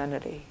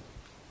externally.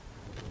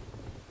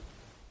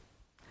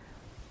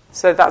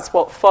 So that's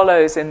what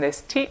follows in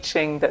this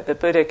teaching that the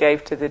Buddha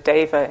gave to the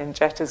Deva in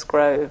Jeta's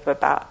Grove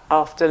about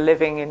after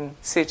living in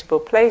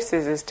suitable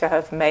places, is to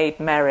have made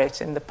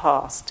merit in the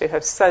past, to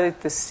have sowed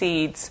the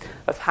seeds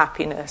of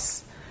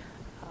happiness.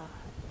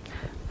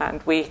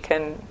 And we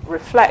can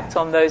reflect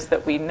on those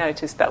that we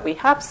notice that we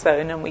have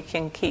sown, and we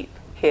can keep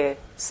here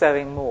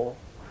sowing more.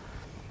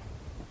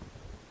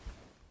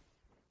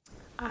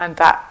 And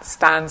that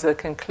stanza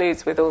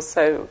concludes with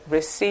also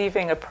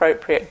receiving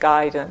appropriate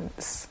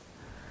guidance.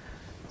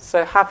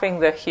 So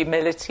having the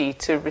humility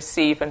to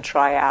receive and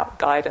try out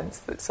guidance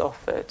that's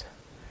offered.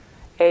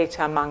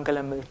 Eta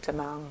mangalam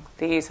uttamang.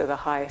 These are the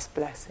highest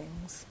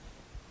blessings.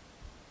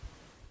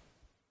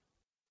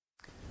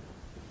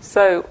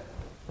 So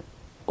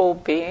all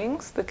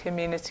beings, the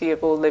community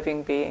of all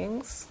living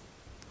beings,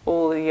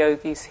 all the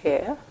yogis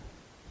here.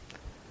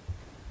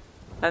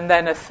 And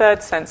then a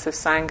third sense of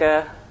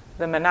sangha,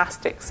 the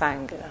monastic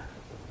sangha,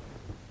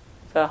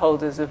 the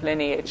holders of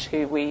lineage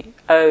to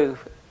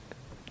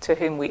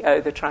whom we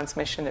owe the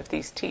transmission of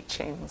these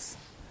teachings.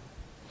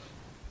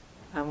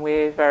 And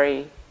we're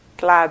very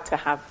glad to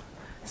have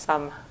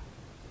some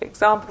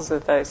examples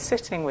of those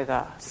sitting with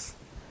us.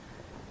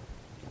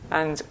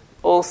 And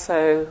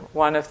also,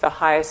 one of the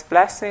highest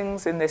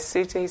blessings in this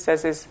sutta, he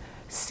says, is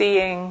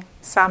seeing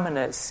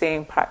samanas,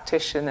 seeing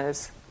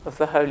practitioners of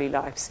the holy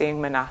life,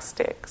 seeing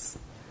monastics.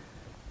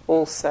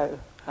 Also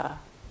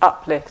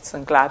uplifts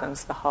and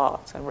gladdens the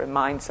heart and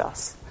reminds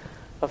us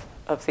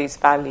of these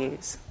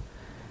values.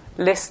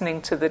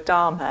 Listening to the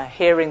Dharma,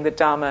 hearing the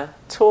Dharma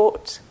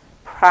taught,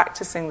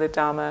 practicing the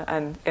Dharma,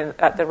 and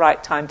at the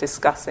right time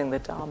discussing the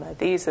Dharma.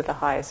 These are the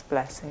highest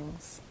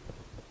blessings.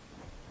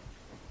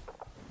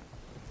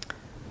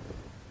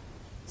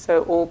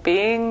 So all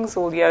beings,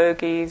 all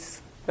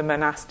yogis, the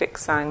monastic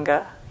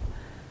sangha.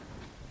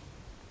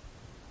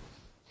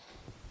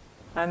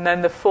 And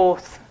then the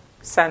fourth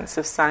sense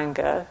of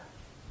sangha,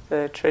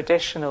 the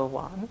traditional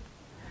one,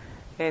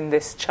 in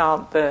this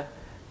chant, the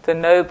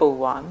noble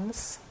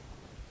ones,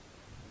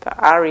 the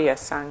Arya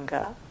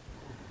Sangha,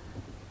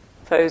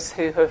 those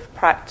who have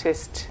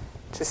practiced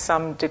to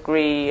some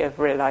degree of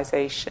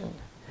realization,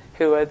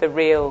 who are the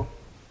real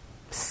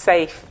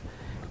safe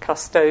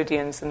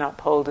custodians and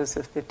upholders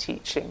of the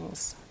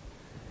teachings.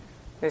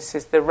 This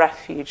is the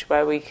refuge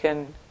where we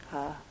can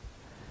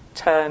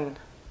turn,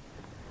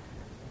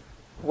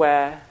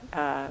 where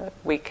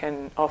we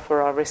can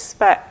offer our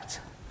respect,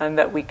 and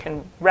that we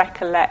can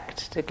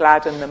recollect to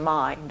gladden the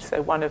mind.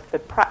 So one of the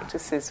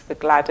practices for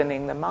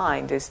gladdening the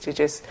mind is to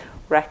just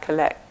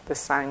recollect the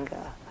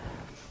sangha.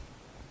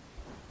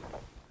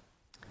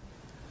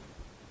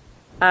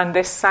 And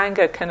this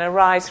sangha can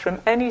arise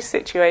from any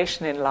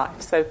situation in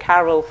life. So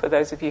Carol, for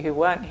those of you who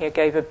weren't here,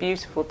 gave a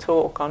beautiful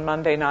talk on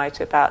Monday night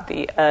about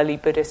the early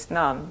Buddhist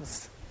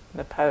nuns,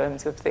 the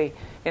poems of the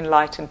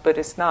enlightened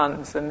Buddhist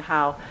nuns, and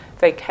how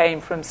they came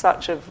from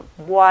such a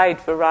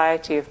wide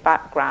variety of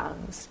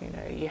backgrounds. You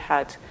know, you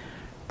had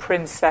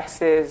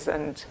princesses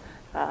and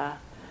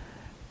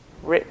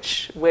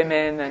rich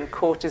women and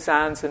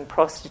courtesans and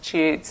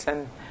prostitutes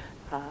and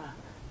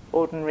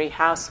ordinary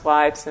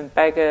housewives and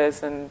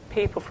beggars and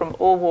people from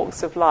all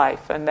walks of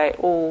life, and they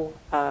all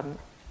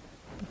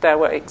there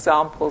were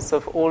examples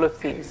of all of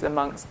these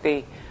amongst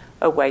the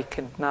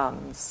awakened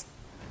nuns.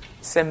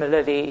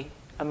 Similarly,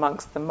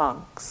 amongst the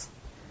monks,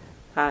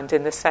 and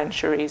in the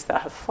centuries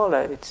that have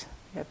followed,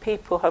 you know,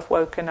 people have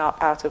woken up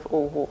out of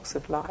all walks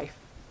of life.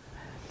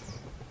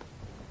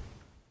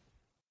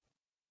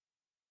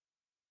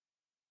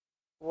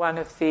 One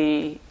of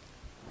the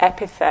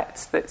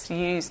epithets that's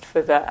used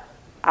for the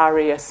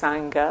Arya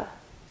Sangha,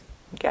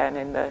 again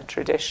in the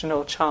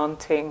traditional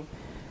chanting,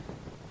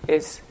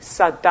 is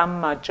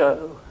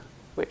Sadhammajo,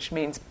 which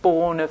means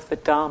born of the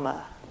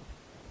Dharma.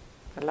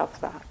 I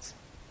love that.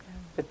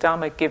 The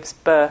Dharma gives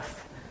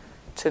birth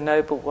to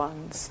noble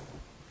ones.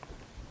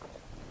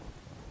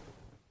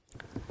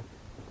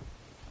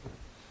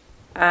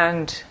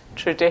 And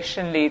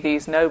traditionally,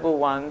 these noble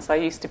ones, I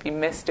used to be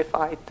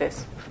mystified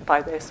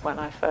by this when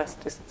I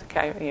first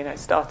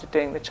started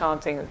doing the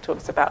chanting. It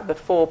talks about the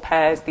 4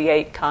 pairs, the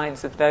 8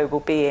 kinds of noble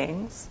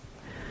beings.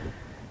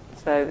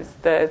 So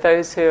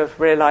those who have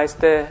realized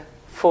the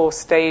 4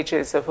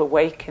 stages of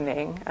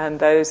awakening,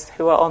 and those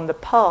who are on the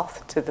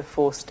path to the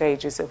 4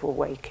 stages of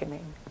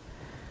awakening.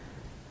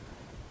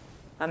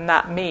 And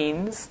that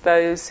means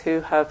those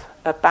who have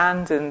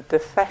abandoned the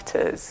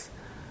fetters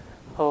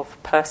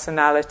of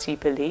personality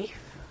belief,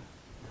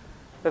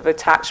 of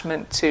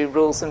attachment to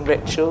rules and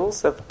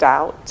rituals, of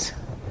doubt,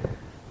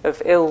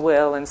 of ill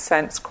will and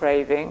sense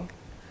craving,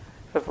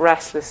 of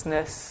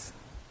restlessness,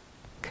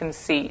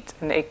 conceit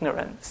and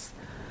ignorance.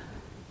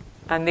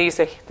 And these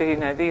are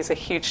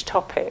huge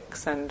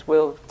topics, and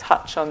we'll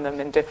touch on them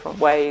in different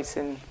ways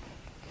in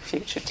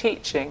future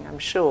teaching, I'm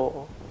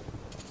sure.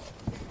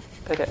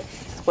 But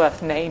it's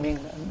worth naming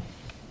them.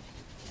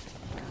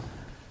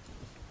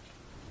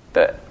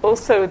 But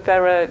also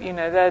there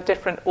are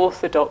different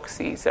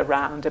orthodoxies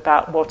around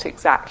about what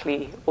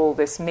exactly all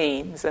this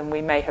means, and we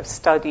may have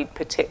studied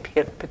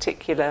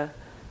particular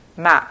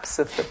maps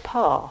of the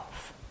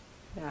path.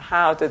 You know,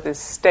 how do the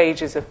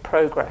stages of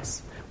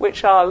progress,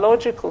 which are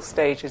logical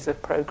stages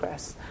of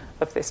progress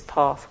of this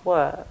path,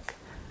 work,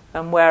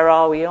 and where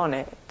are we on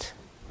it?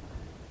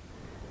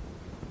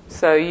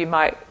 So you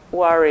might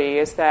worry,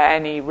 is there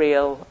any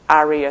real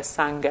Arya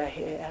Sangha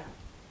here?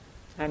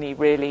 Any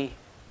really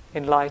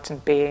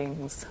enlightened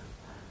beings?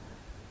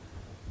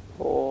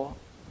 Or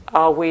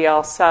are we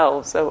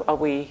ourselves, are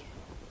we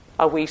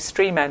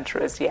stream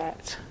enterers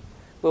yet?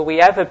 Will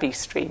we ever be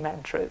stream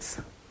enterers?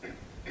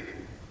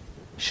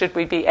 Should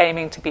we be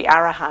aiming to be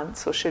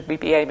arahants, or should we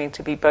be aiming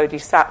to be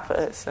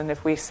bodhisattvas? And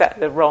if we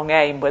set the wrong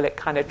aim, will it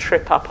kind of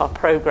trip up our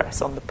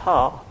progress on the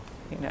path?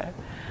 You know,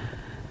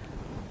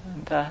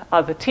 and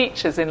are the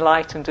teachers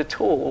enlightened at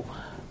all?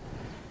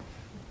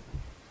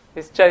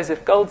 Is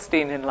Joseph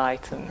Goldstein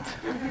enlightened?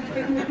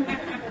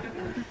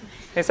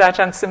 Is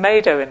Ajahn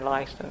Sumedho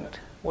enlightened?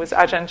 Was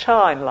Ajahn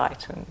Chah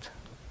enlightened?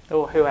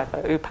 Or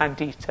whoever, U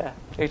Pandita,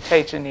 U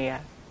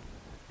Tejaniya.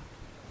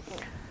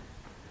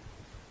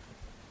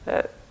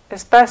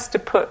 It's best to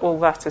put all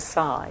that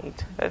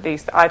aside. At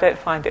least I don't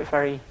find it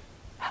very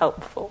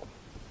helpful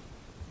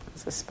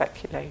as a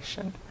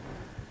speculation,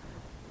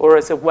 or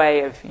as a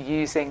way of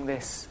using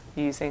these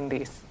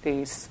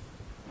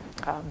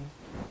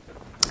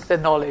the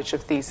knowledge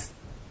of these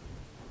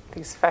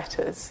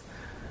fetters.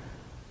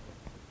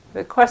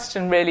 The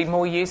question, really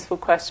more useful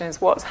question, is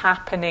what's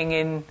happening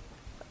in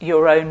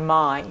your own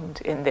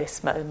mind in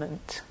this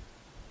moment.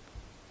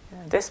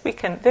 This we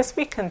can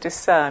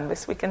discern.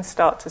 This we can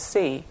start to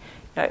see.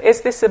 You know,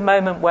 is this a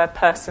moment where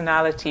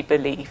personality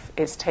belief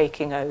is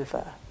taking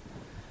over?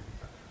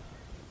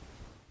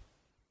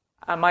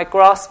 Am I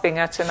grasping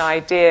at an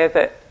idea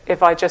that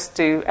if I just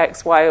do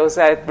X, Y, or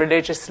Z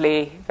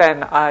religiously,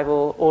 then I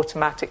will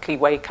automatically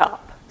wake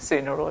up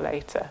sooner or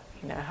later?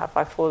 You know, have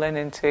I fallen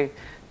into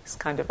this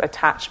kind of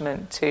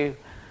attachment to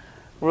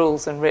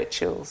rules and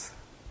rituals?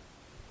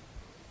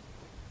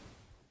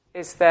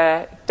 Is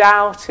there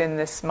doubt in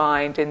this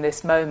mind, in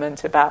this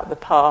moment, about the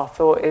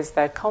path, or is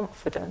there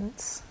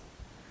confidence?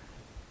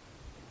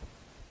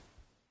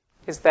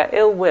 Is there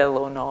ill will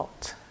or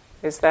not?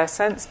 Is there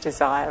sense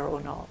desire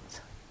or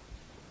not?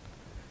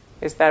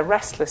 Is there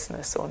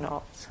restlessness or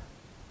not?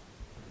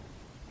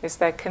 Is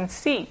there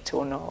conceit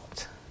or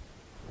not?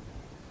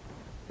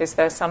 Is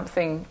there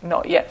something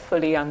not yet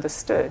fully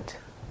understood?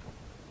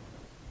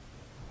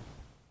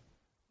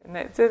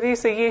 So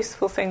these are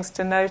useful things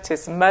to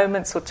notice,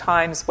 moments or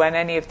times when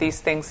any of these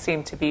things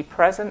seem to be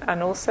present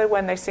and also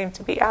when they seem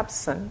to be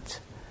absent.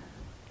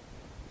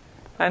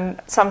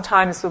 And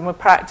sometimes when we're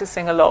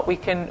practicing a lot, we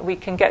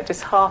can get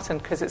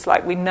disheartened because it's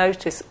like we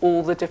notice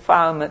all the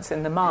defilements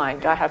in the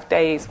mind. I have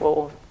days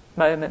or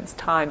moments,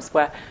 times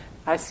where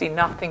I see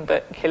nothing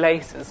but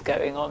kilesas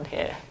going on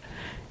here,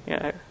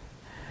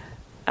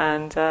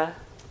 and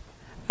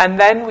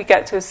then we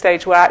get to a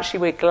stage where actually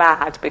we're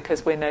glad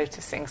because we're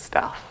noticing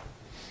stuff.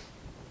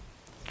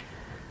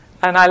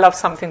 And I love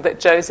something that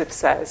Joseph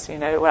says,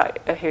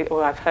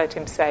 or I've heard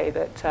him say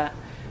that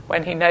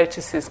when he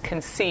notices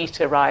conceit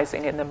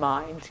arising in the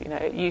mind,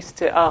 it used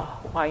to,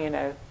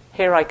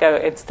 here I go,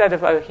 instead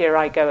of, here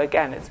I go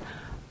again, it's,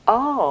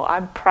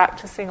 I'm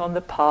practicing on the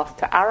path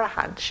to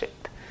arahantship.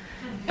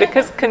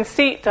 Because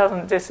conceit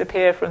doesn't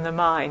disappear from the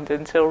mind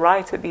until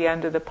right at the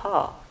end of the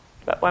path.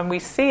 But when we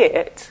see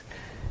it,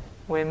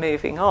 we're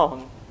moving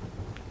on.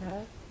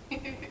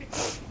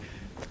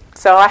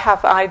 So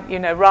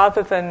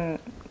rather than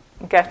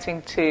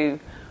getting too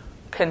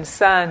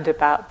concerned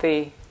about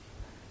the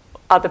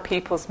other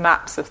people's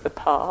maps of the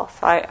path,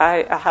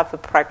 I have a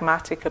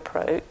pragmatic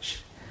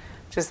approach.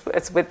 Just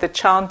as with the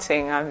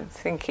chanting, I'm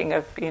thinking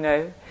of,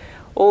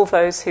 all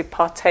those who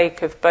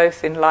partake of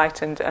both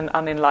enlightened and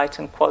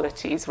unenlightened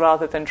qualities,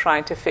 rather than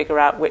trying to figure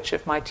out which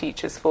of my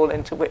teachers fall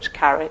into which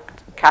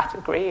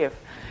category of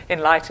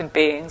enlightened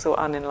beings or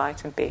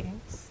unenlightened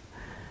beings.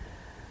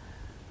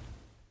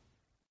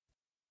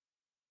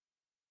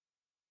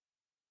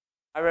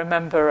 I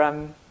remember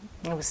I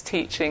was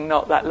teaching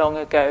not that long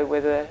ago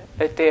with a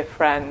dear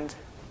friend,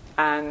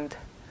 and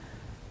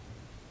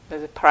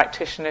there's a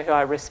practitioner who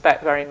I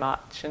respect very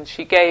much, and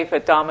she gave a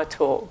Dharma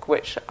talk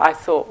which I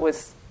thought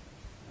was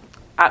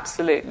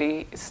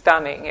absolutely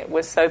stunning. It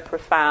was so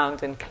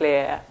profound and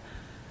clear.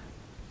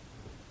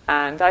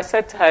 And I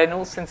said to her in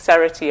all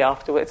sincerity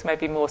afterwards,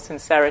 maybe more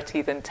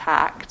sincerity than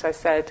tact, I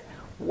said,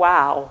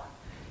 wow,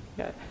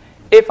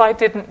 if I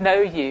didn't know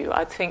you,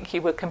 I'd think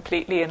you were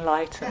completely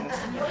enlightened.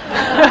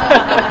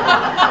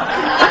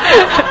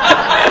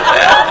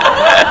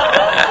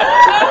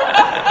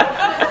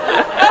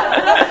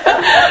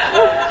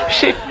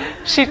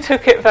 She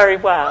took it very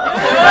well.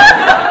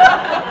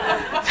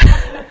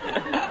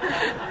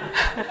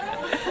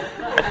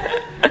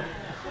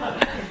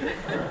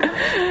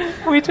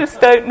 We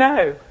just don't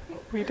know.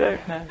 We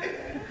don't know.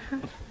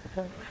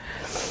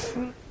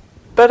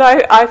 But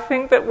I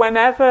think that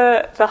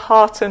whenever the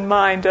heart and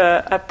mind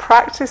are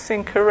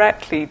practicing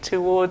correctly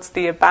towards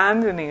the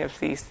abandoning of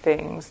these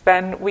things,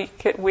 then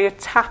we're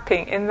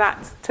tapping,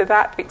 to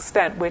that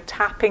extent, we're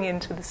tapping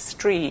into the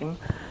stream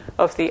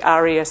of the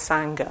Arya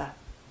Sangha,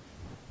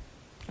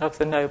 of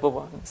the noble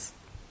ones.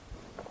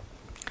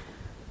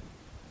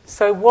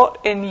 So what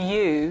in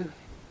you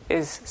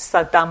is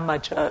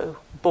Sadhammajo,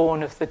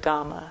 born of the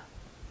Dhamma?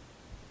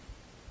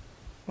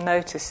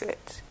 Notice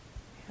it.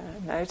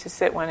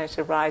 Notice it when it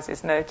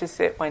arises. Notice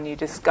it when you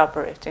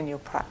discover it in your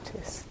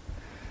practice.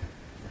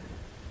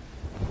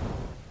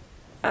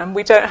 And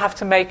we don't have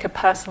to make a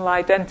personal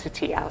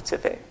identity out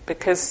of it,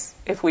 because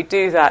if we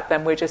do that,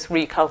 then we're just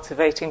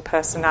recultivating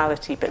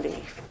personality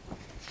belief.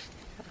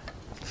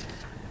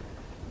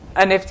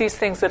 And if these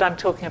things that I'm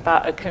talking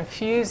about are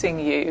confusing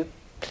you,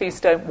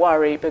 please don't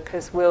worry,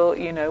 because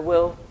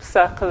we'll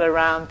circle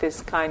around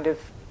this kind of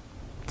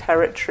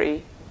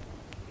territory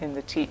in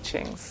the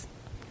teachings.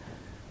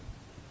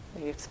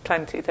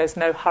 There's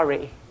no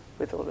hurry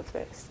with all of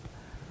this.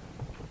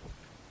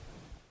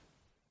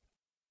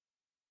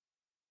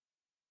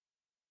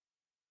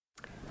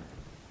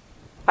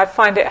 I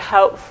find it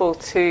helpful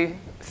to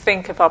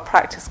think of our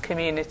practice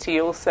community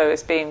also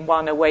as being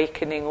one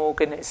awakening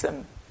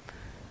organism.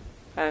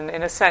 And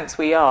in a sense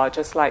we are,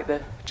 just like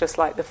the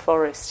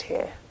forest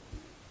here.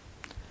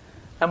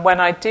 And when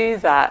I do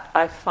that,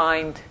 I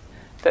find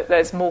that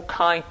there's more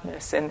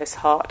kindness in this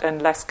heart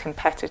and less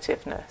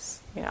competitiveness.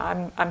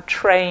 I'm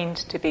trained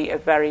to be a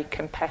very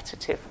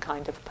competitive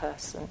kind of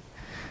person.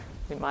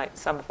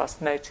 Some of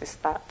us notice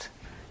that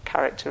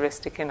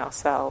characteristic in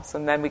ourselves,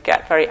 and then we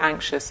get very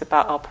anxious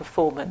about our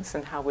performance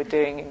and how we're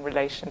doing in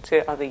relation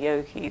to other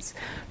yogis.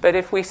 But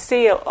if we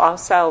see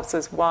ourselves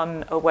as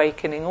one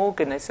awakening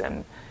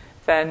organism,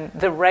 then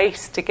the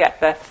race to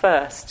get there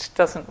first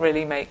doesn't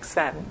really make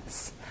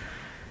sense.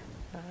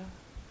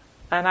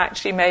 And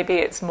actually maybe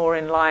it's more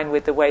in line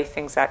with the way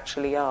things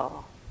actually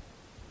are.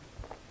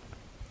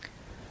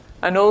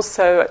 And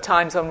also at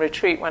times on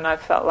retreat when I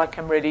felt like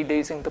I'm really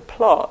losing the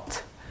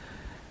plot,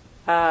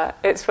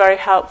 it's very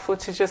helpful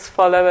to just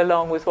follow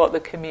along with what the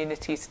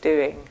community's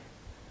doing.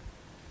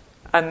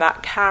 And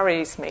that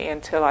carries me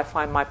until I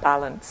find my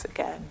balance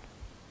again.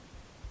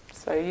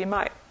 So you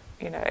might,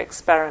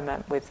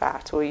 experiment with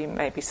that, or you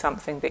may be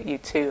something that you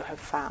too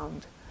have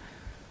found.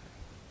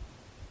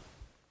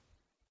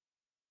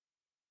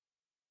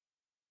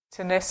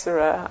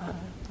 Tanisara,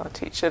 our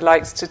teacher,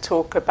 likes to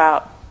talk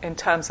about in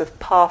terms of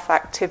path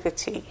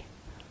activity,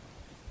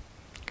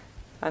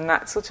 and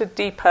that sort of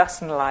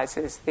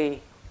depersonalizes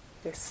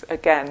this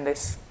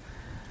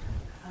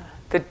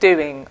the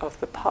doing of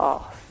the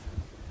path.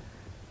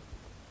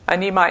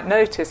 And you might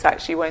notice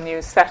actually when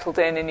you're settled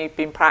in and you've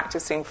been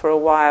practicing for a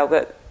while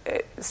that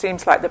it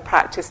seems like the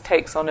practice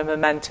takes on a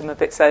momentum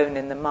of its own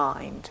in the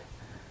mind.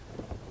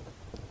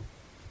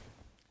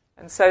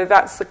 And so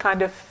that's the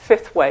kind of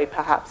fifth way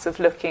perhaps of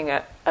looking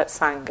at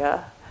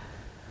sangha,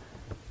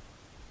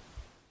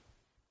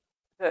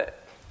 that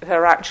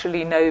there are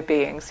actually no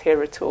beings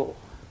here at all.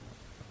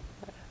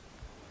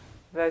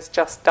 There's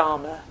just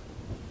Dharma.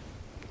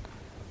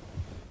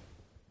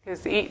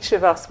 Because each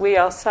of us, we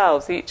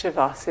ourselves, each of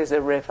us is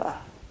a river.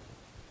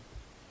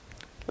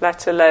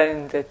 Let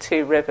alone the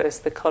two rivers,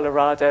 the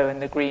Colorado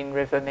and the Green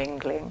River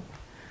mingling.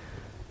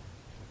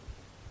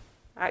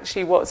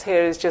 Actually, what's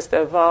here is just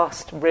a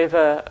vast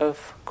river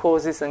of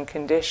causes and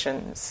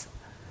conditions.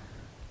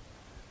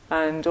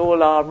 And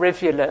all our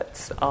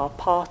rivulets are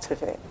part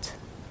of it.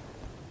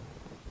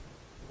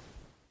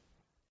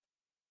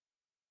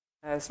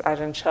 As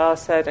Ajahn Chah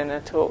said in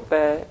a talk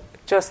there,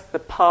 just the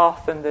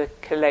path and the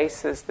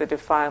kilesas, the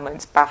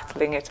defilements,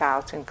 battling it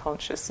out in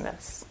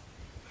consciousness.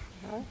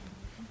 Right?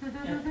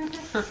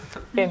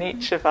 In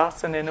each of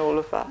us and in all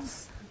of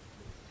us.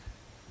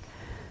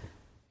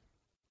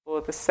 Or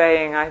the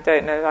saying, I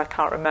don't know, I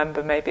can't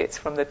remember, maybe it's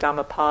from the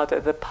Dhammapada,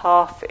 the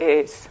path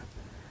is,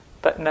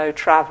 but no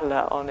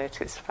traveller on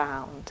it is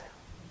found.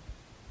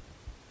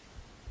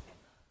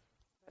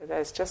 So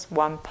there's just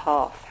one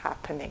path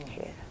happening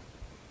here.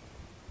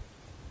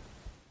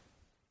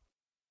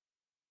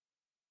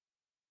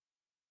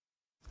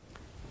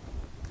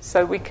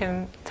 So we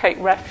can take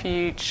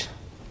refuge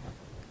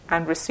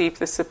and receive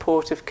the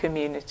support of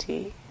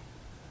community,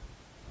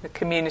 the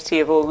community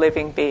of all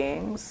living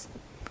beings,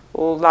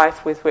 all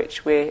life with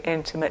which we're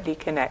intimately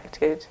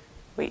connected.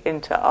 We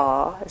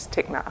inter-are, as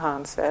Thich Nhat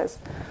Hanh says,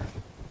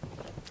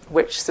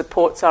 which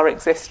supports our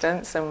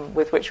existence and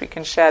with which we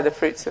can share the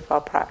fruits of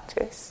our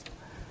practice.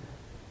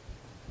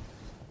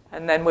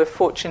 And then we're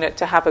fortunate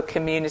to have a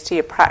community,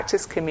 a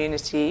practice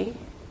community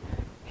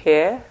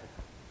here,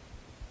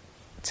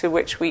 to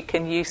which we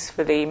can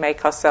usefully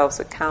make ourselves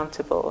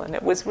accountable. And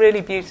it was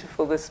really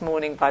beautiful this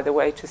morning, by the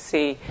way, to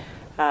see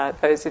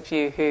those of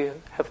you who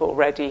have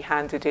already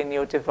handed in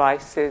your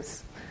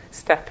devices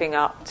stepping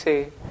up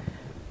to,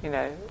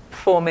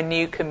 form a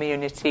new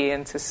community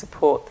and to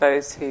support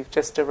those who've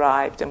just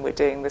arrived, and we're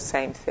doing the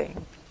same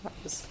thing. That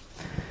was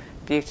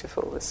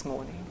beautiful this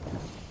morning.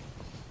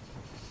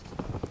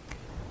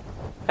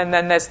 And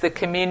then there's the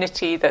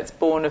community that's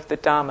born of the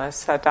Dhamma,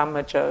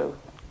 Sadhammajo,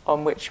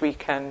 on which we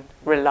can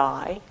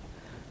rely,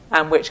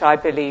 and which I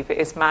believe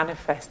is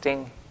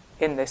manifesting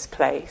in this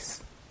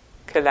place,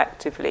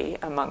 collectively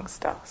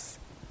amongst us,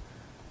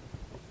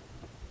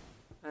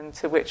 and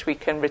to which we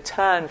can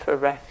return for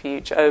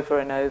refuge over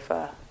and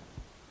over,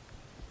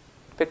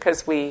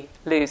 because we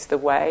lose the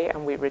way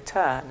and we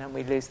return, and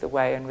we lose the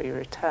way and we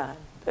return.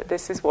 But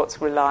this is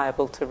what's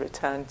reliable to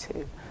return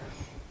to,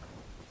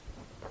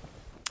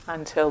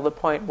 until the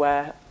point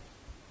where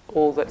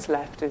all that's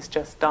left is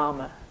just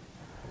Dharma.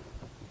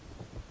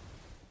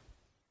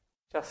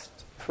 Just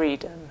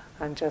freedom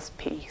and just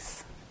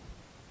peace.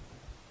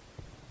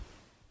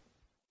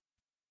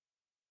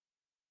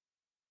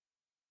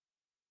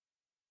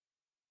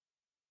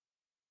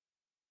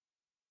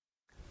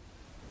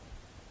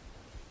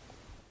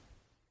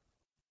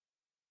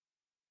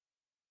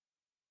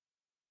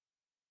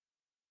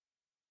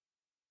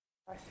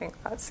 I think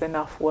that's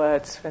enough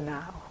words for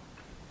now.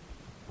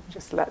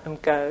 Just let them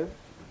go.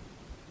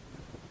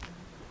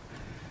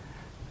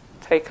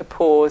 Take a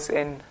pause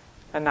in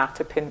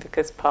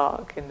Anathapindika's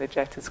park in the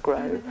Jettas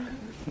Grove.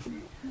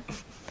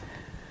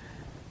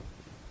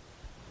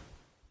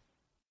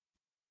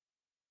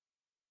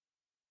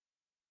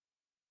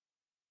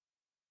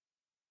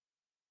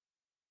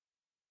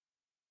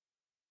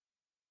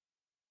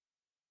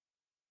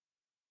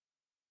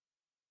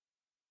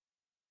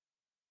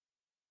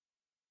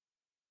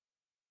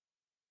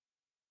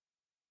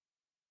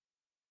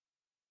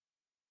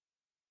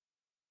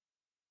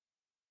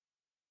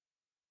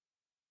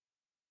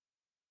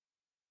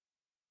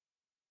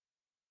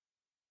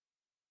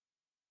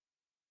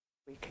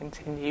 We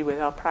continue with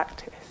our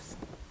practice.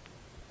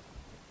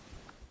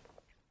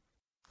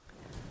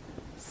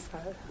 So,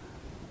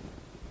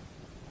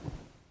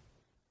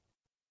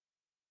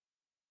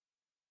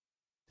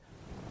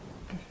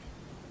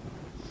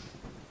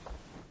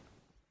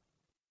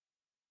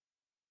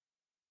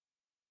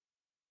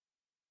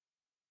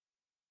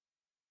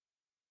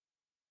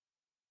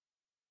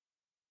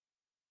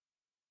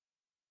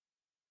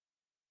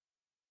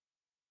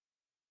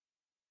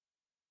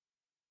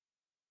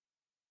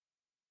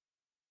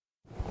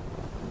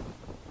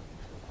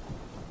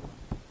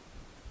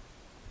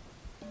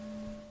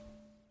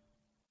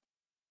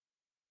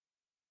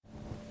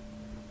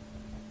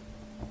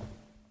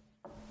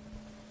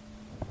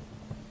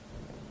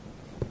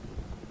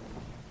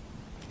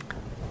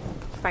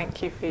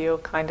 thank you for your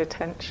kind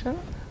attention.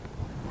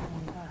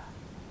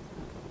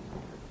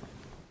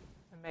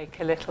 And make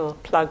a little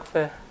plug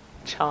for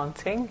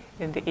chanting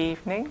in the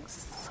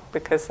evenings,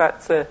 because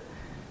that's a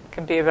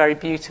can be a very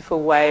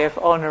beautiful way of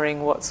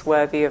honouring what's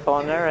worthy of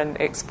honour and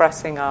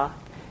expressing our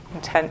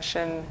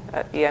intention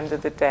at the end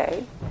of the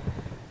day.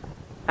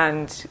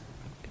 And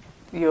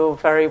you're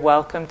very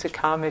welcome to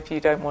come if you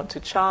don't want to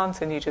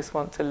chant and you just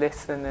want to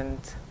listen and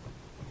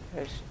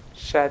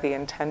share the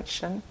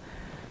intention.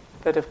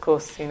 But of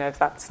course, if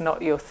that's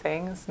not your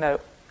thing, there's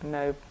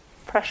no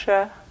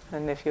pressure.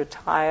 And if you're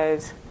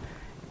tired,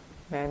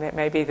 it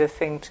may be the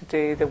thing to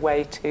do, the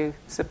way to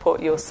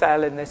support your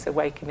cell in this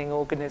awakening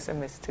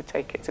organism is to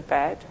take it to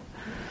bed.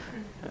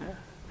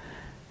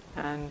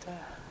 And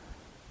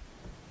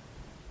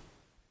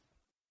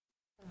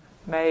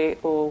may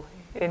all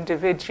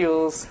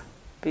individuals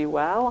be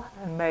well,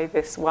 and may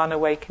this one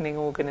awakening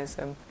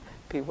organism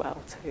be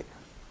well too.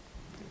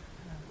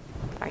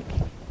 Thank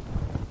you.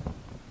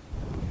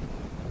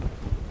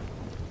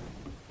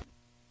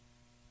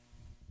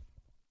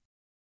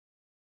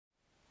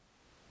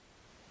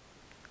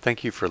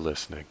 Thank you for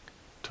listening.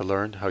 To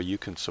learn how you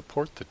can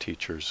support the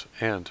teachers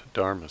and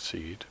Dharma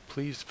Seed,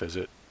 please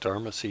visit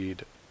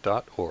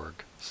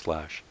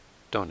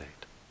dharmaseed.org/donate.